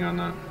solving on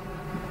that.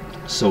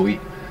 So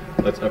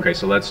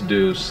let's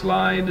do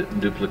slide,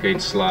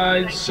 duplicate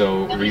slide.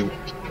 So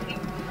reworking.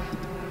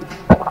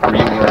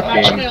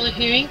 Are you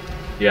hearing?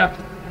 Yeah.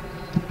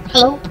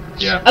 Hello?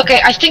 Yeah. Okay,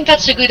 I think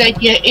that's a good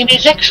idea. And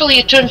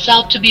it turns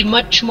out to be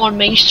much more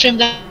mainstream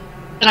than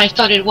I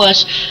thought it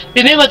was.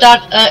 Remember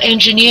that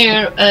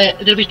engineer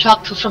that we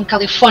talked to from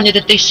California,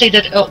 that they say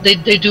that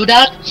they do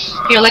that?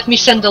 Here, let me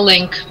send the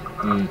link.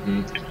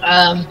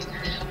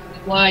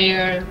 Mm-hmm.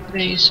 Wire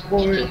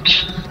baseboard.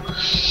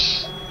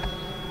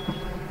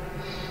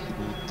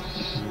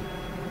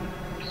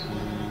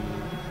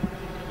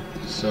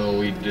 So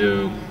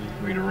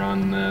we'd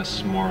run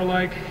this more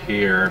like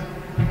here,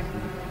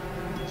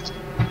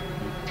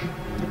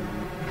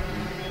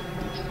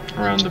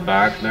 around the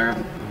back there.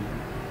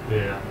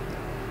 Yeah.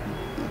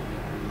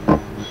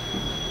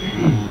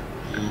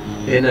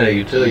 In a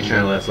utility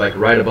channel that's like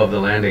right above the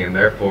landing, and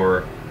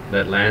therefore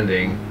that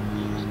landing,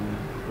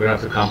 we don't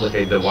have to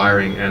complicate the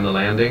wiring and the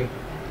landing.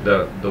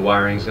 The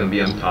wiring's going to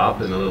be on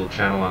top, and a little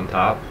channel on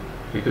top.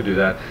 We could do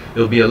that.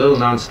 It'll be a little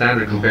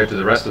non-standard compared to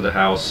the rest of the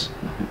house,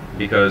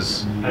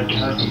 because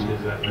How deep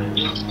is that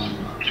landing?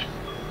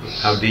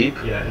 how deep?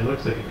 Yeah, it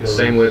looks like it goes.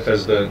 Same width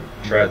as the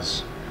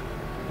treads.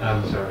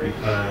 I'm sorry.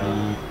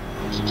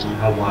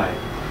 How wide?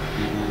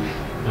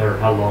 Or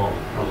how long?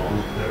 How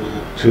long?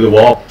 To the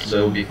wall,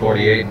 so it would be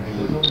 48.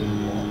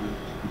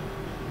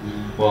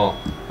 Well,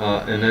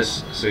 in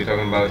this, so you're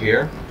talking about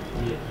here?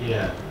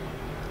 Yeah.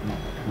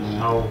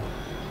 How?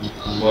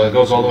 Well, it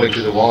goes all the way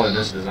to the wall in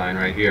this design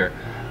right here.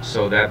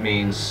 So that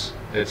means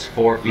it's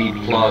 4 feet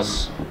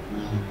plus.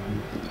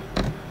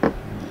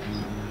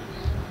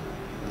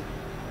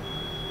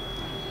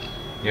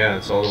 Yeah,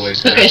 it's all the way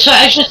to Okay, so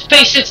I just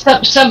pasted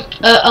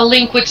a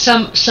link with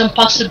some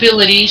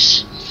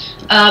possibilities.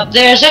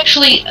 There's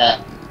actually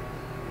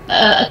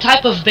a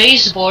type of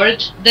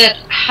baseboard that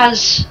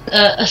has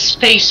a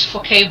space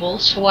for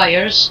cables, for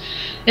wires,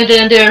 and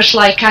then there's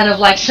like kind of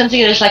like something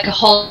that is like a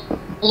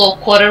hollow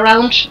quarter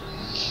round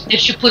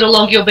that you put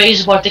along your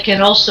baseboard that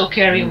can also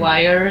carry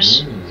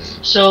wires.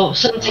 So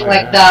something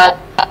like that.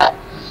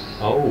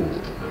 Oh,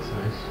 That's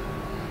nice.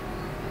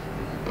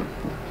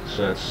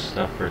 so that's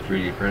stuff for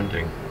 3D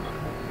printing.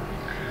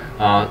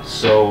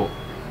 So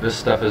this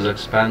stuff is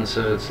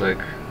expensive. It's like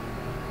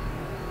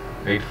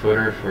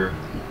 8-footer for,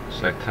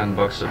 it's like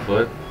 $10 a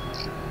foot.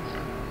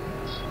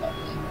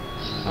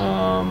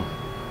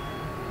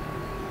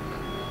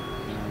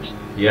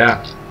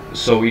 Yeah.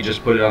 So we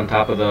just put it on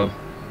top of the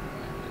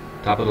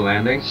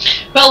landing.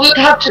 Well, we'd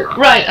have to.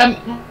 Right.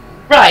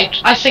 Right.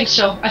 I think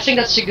so. I think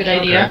that's a good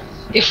idea. Okay.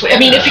 If we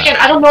can,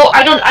 I don't know.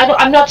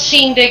 I'm not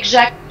seeing the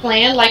exact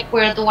plan, like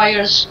where the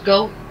wires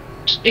go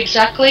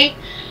exactly.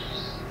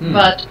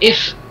 But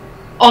if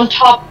on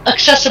top,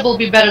 accessible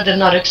be better than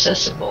not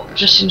accessible,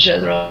 just in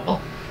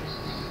general.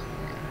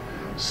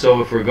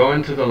 So if we're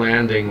going to the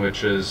landing,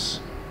 which is,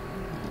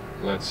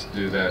 let's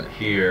do that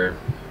here.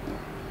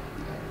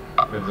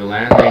 If the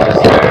landing is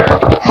there,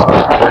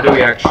 where do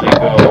we actually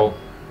go?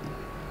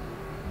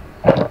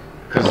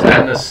 Because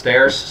then the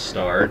stairs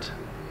start.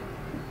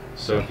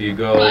 So if you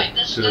go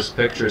to this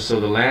picture, so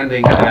the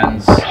landing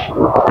ends.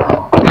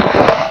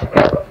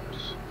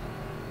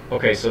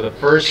 Okay, so the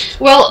first.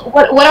 Well,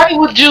 what I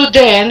would do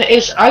then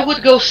is I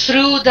would go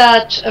through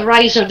that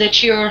riser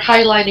that you're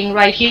highlighting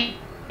right here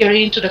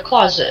into the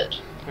closet.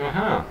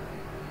 That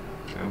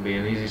would be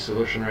an easy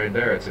solution right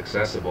there. It's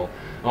accessible.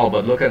 Oh,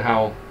 but look at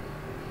how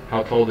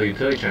tall the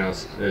utility channel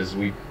is.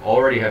 We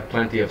already have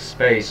plenty of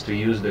space to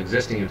use the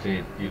existing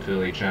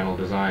utility channel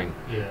design.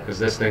 Yeah. Because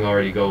this thing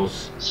already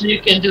goes. So you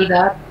can do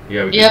that.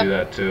 Yeah, we can do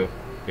that too.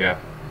 Yeah.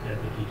 Yeah, I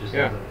think you just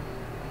Yeah. have that.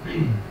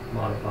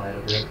 modify it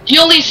a bit. The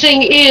only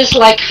thing is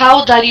like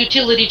how that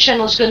utility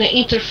channel is going to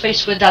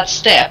interface with that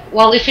step.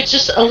 Well, if it's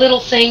just a little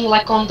thing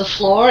like on the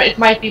floor, it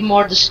might be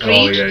more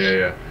discreet. Oh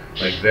yeah.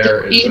 Like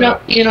there is. You know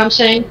what I'm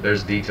saying?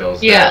 There's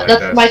details. Yeah, there, like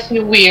that might be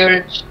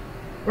weird,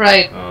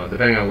 right?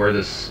 Depending on where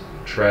this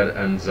tread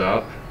ends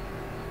up.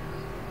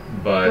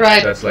 But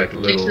Right. that's like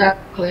little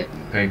Exactly.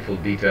 painful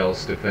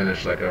details to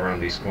finish, like around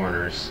these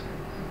corners.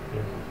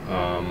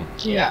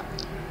 Yeah.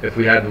 If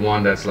we had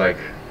one that's like,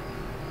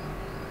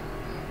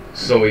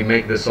 so we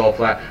make this all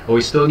flat, but we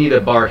still need a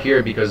bar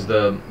here because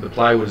the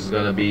plywood is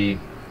going to be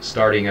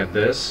starting at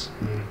this,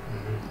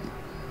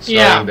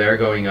 starting there,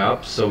 going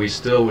up. So we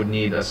still would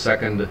need a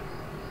second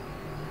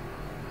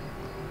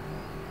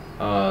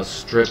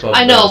strip of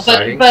I know,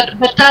 siding. but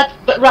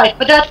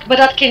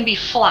that can be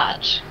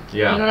flat.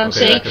 Yeah, You know what I'm okay,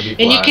 saying? that could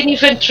be And you flat. can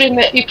even trim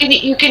it.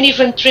 You can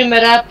even trim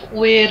it up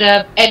with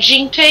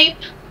edging tape,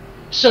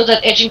 so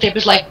that edging tape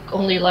is like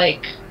only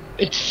like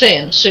it's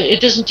thin, so it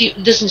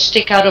doesn't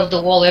stick out of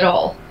the wall at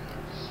all.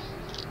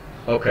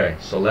 Okay,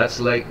 so let's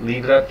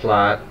leave that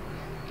flat.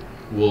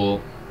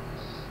 We'll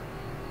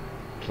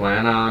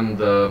plan on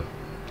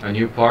a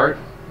new part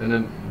in the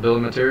bill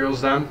of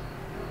materials then.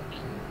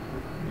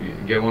 You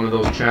get one of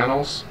those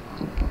channels.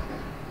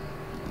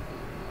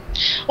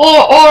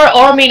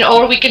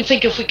 Or we can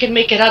think if we can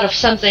make it out of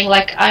something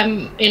like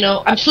I'm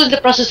still in the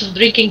process of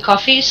drinking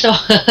coffee, so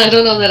I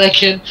don't know that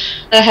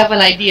I have an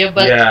idea,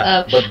 but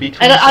yeah, but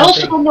between and I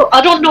also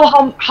don't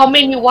know how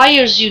many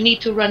wires you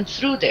need to run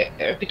through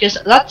there, because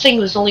that thing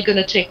was only going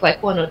to take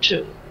like 1 or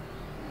 2.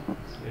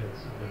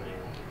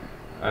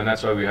 And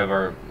that's why we have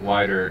our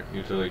wider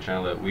utility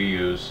channel that we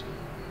use.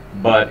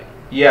 But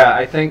yeah,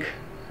 I think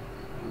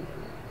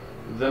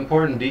the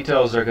important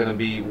details are going to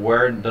be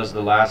where does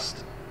the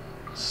last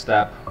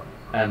step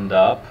end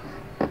up,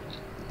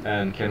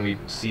 and can we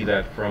see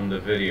that from the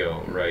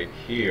video right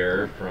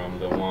here, from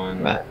the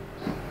one, Right.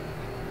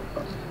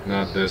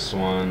 not this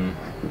one,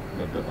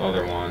 but the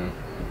other one.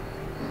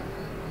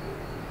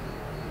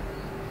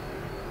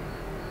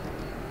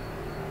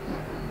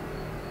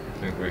 I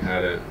think we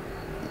had it.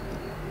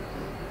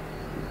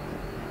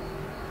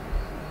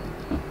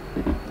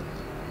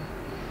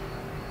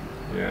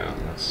 Yeah,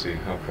 let's see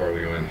how far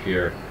we went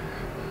here.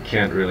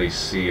 Can't really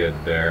see it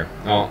there.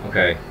 Oh,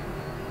 okay.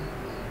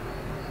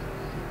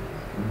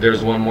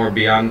 There's one more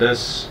beyond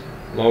this,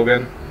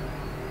 Logan?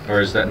 Or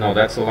is that, no,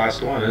 that's the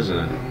last one, isn't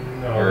it?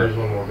 No, Or- there's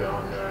one more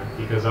beyond that,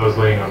 because I was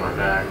laying on my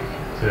back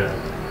to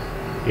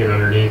get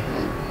underneath.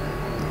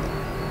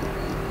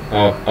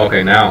 Oh,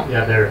 okay, now.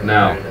 Yeah, there.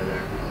 Now. There.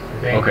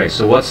 I think. Okay,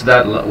 so what's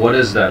that, what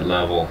is that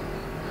level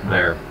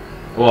there?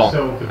 Well,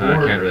 So the I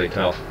board- can't really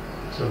tell.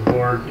 So the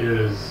board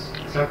is,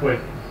 it's not quite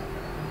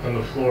from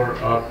the floor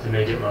up to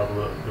make it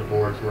level. The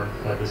boards weren't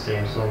quite the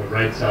same. So on the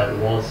right side, the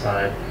wall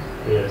side,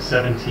 we had a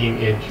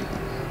 17-inch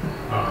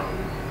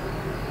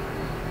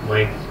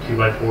length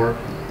 2x4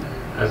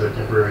 as a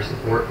temporary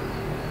support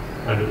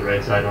under the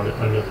right side.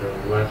 Under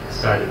the left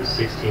side, it was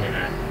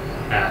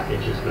 16.5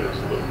 inches, but it was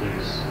a little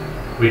loose.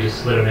 We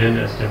just slid them in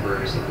as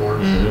temporary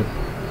supports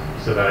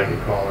so that I could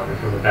crawl under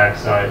from the back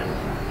side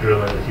and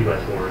drill in the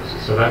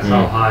 2x4s. So that's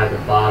how high the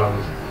bottom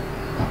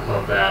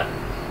of that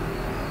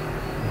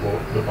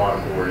the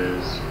bottom board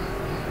is.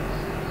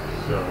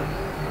 So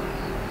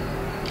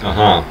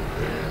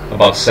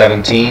About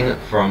 17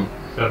 from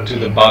 17. to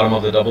the bottom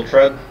of the double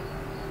tread.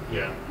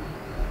 Yeah.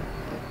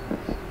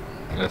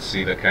 Let's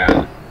see the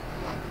CAD.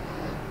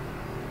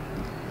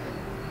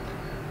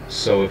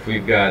 So if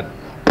we've got,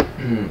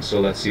 so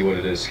let's see what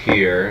it is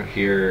here.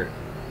 Here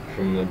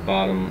from the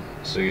bottom,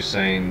 so you're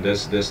saying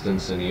this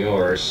distance in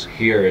yours,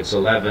 here it's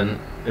 11,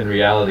 in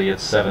reality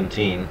it's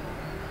 17.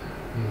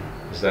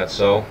 Is that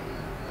so?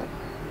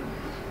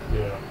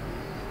 Yeah.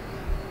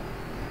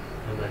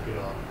 I'll back it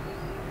off.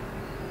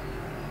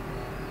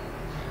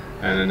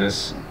 And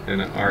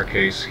in our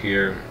case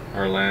here,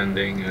 our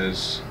landing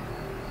is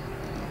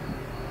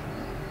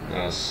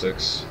about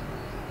 6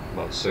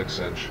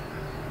 inch.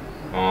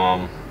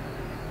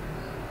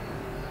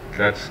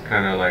 That's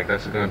kind of like,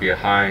 that's going to be a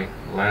high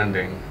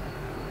landing.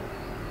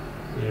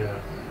 Yeah.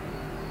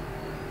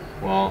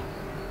 Well,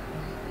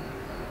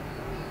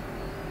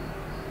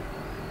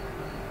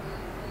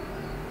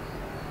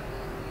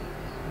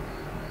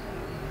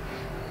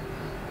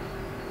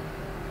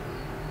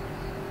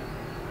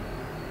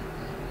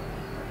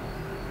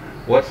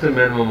 what's the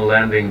minimum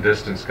landing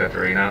distance,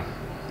 Katerina?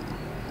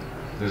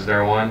 Is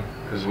there one?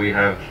 Because we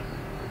have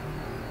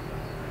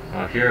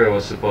here it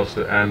was supposed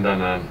to end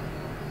on a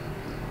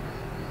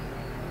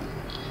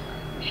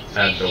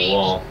at the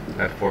wall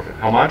at 4 feet.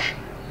 How much?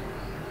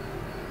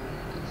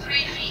 3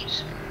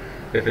 feet.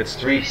 If it's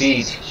 3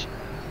 feet,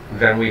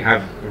 then we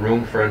have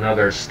room for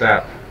another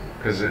step.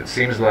 Because it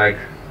seems like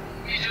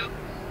You do.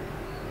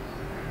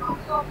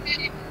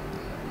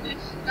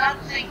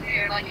 That thing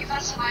there, like if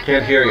that's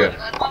Can't hear you.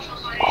 Can't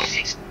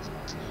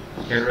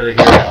can't really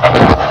hear it.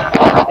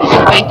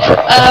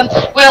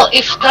 Well,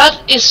 if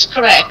that is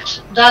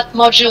correct, that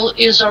module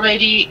is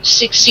already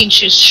 6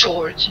 inches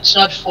short. It's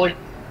not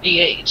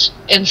 48.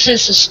 And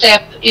since the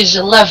step is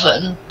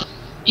 11,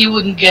 you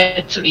wouldn't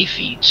get 3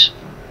 feet.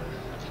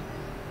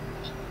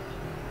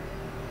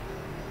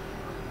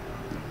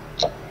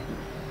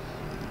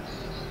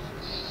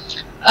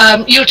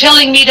 You're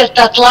telling me that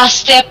that last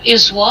step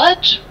is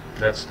what?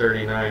 That's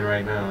 39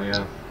 right now,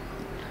 yeah.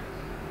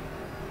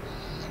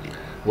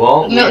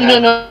 Well,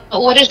 No.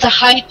 What is the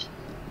height?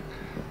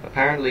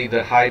 apparently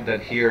the height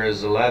that here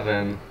is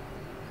 11,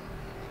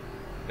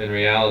 in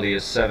reality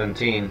is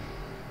 17.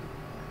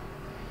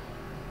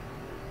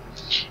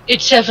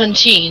 It's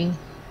 17.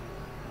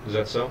 Is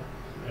that so?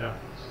 Yeah.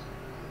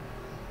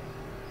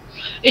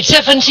 It's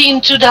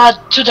 17 to that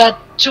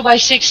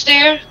 2x6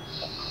 there.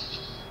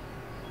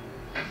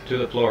 To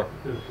the floor.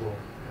 To the floor.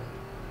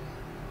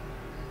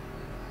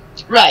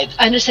 Right,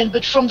 I understand.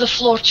 But from the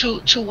floor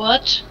to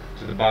what?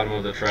 To the bottom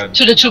of the tread.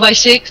 To the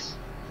 2x6.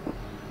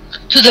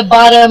 To the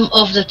bottom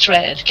of the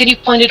tread. Can you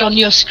point it on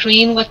your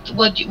screen?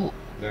 What you?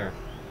 There.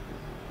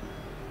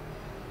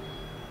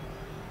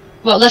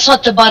 Well, that's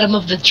not the bottom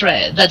of the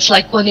tread. That's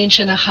like 1.5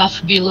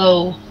 inches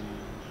below.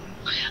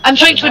 I'm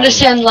trying to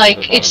understand,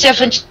 like, it's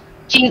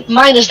 17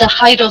 minus the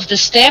height of the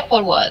step,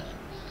 or what?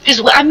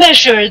 Because I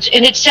measured,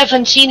 and it's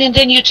 17, and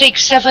then you take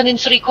 7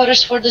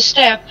 3/4 for the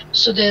step.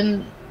 So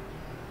then,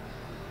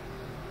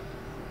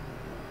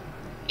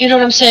 you know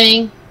what I'm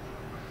saying?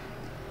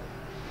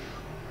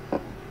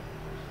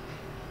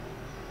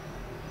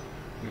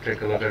 We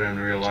take a look at it in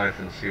real life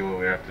and see what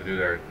we have to do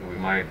there. We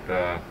might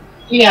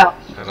Yeah,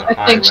 have a I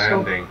high think so.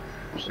 landing.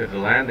 If the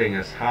landing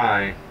is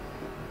high,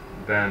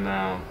 then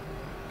I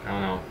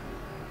don't know.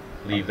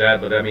 Leave that,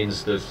 but that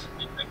means this.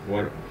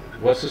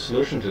 What's the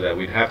solution to that?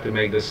 We'd have to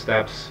make the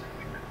steps.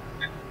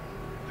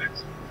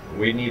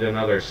 We need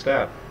another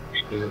step.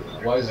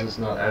 Why is this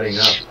not adding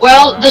up?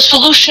 Well, the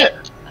solution.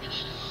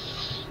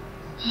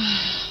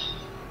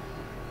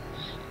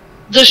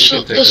 The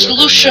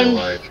solution.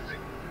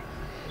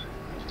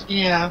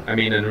 Yeah. I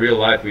mean, in real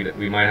life,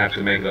 we might have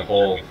to make the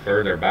hole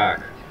further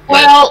back.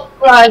 Well,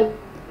 right.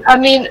 I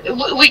mean,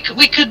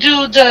 we could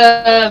do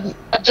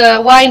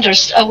a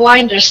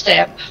winder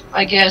step.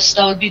 I guess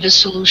that would be the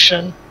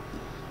solution.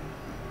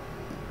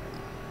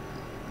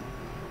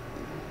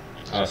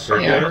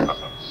 Circular. Yeah.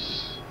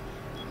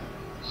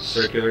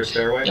 Circular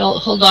stairway.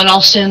 Hold on,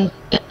 I'll send.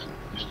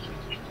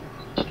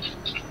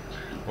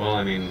 Well,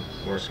 I mean,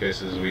 worst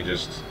case is we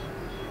just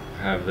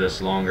have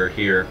this longer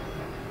here,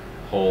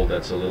 hole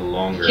that's a little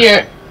longer.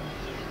 Here.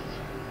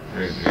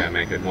 Yeah,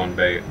 make it 1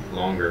 bay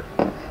longer.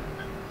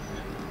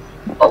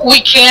 We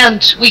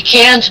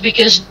can't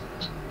because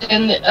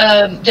then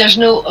there's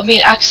no,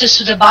 access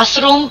to the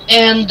bathroom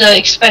and the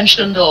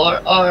expansion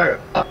door. Or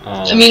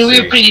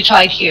we're pretty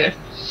tight here.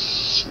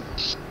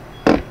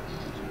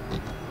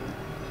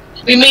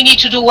 We may need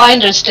to do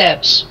winder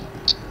steps.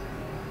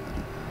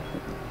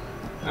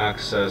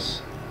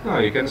 Access. No,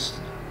 you can.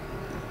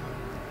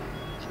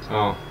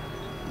 Oh.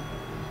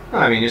 No,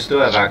 I mean, you still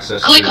have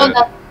access. Click to on it.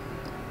 that.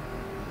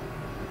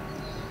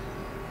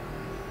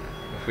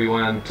 If we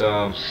went.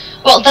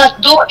 Well, that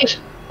door, if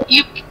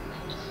you.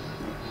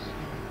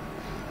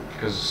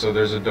 Because so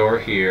there's a door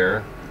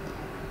here,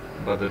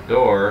 but the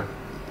door.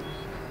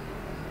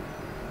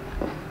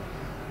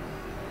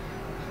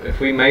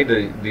 If we made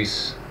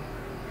these.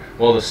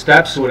 Well, the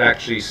steps would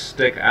actually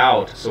stick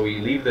out, so we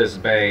leave this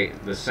bay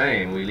the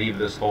same. We leave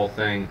this whole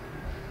thing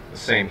the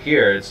same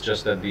here. It's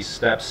just that these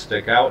steps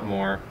stick out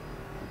more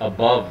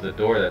above the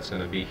door that's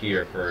going to be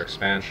here for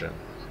expansion.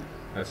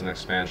 That's an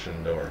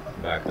expansion door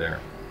back there.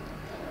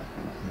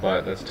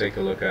 But let's take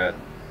a look at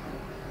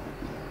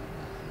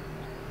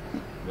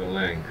the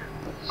link.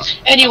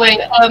 Anyway,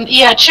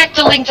 yeah, check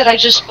the link that I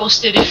just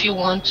posted if you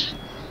want.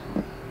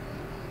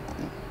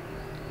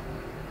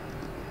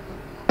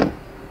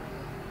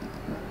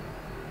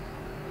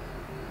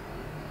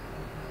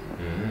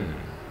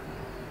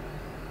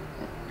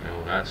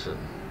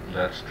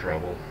 That's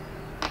trouble.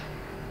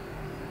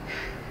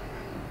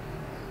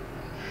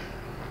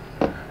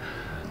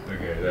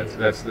 Okay,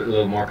 that's a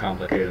little more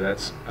complicated.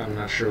 I'm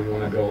not sure we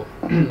want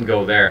to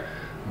go there.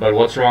 But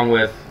what's wrong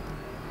with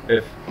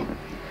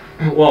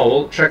well,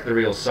 we'll check the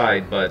real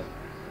side, but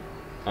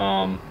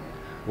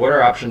what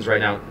are options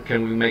right now?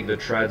 Can we make the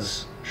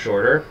treads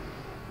shorter?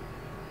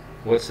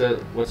 What's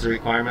the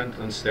requirement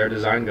on stair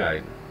design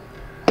guide?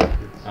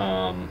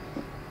 11-inch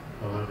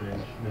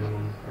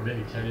minimum, or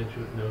maybe 10-inch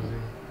with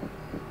nosing.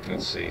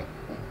 Let's see.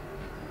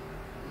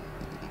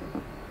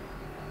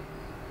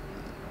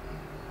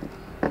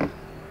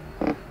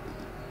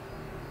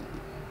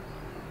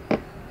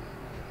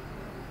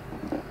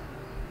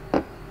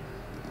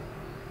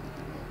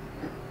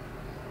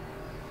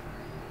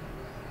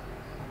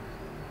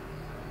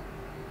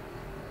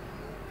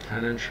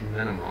 Inch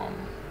minimum,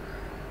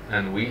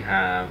 and we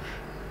have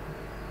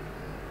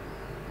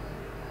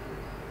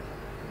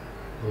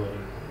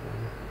 11.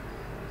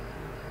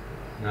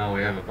 no,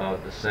 we have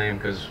about the same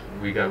because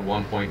we got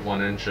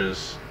 1.1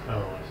 inches.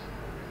 Oh,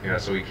 yeah,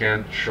 so we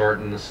can't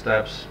shorten the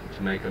steps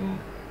to make them.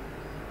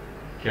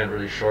 Can't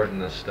really shorten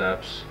the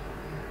steps.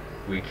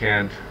 We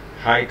can't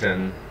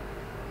heighten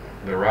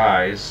the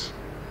rise.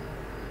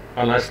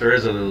 Unless there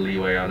is a little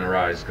leeway on the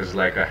rise, because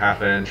like a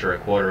half inch or a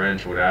quarter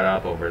inch would add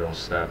up over those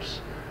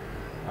steps.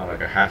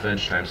 Like a half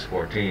inch times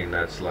 14,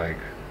 that's like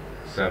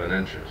 7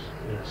 inches.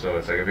 Yeah. So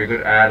it's like if you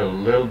could add a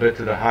little bit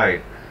to the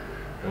height,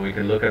 then we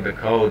can look at the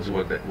codes.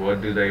 What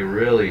do they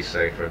really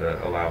say for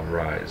the allowed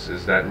rise?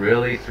 Is that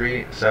really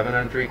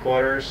 7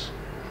 3/4,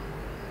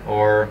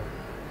 or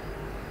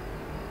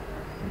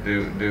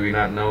do we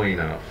not know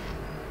enough?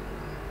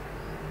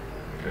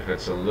 If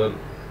it's a little,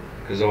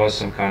 because there was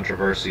some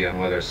controversy on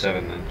whether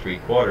 7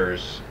 3/4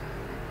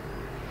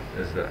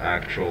 is the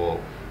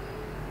actual.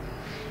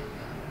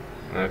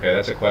 Okay,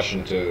 that's a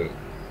question to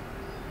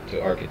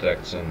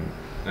architects and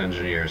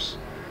engineers.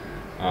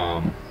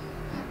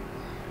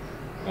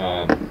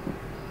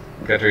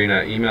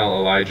 Katerina, email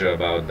Elijah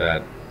about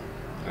that.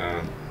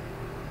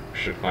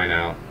 Should find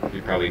out.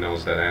 He probably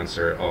knows that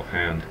answer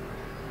offhand.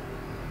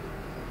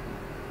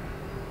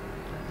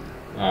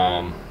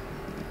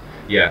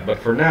 Yeah, but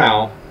for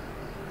now,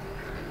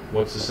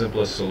 what's the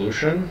simplest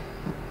solution?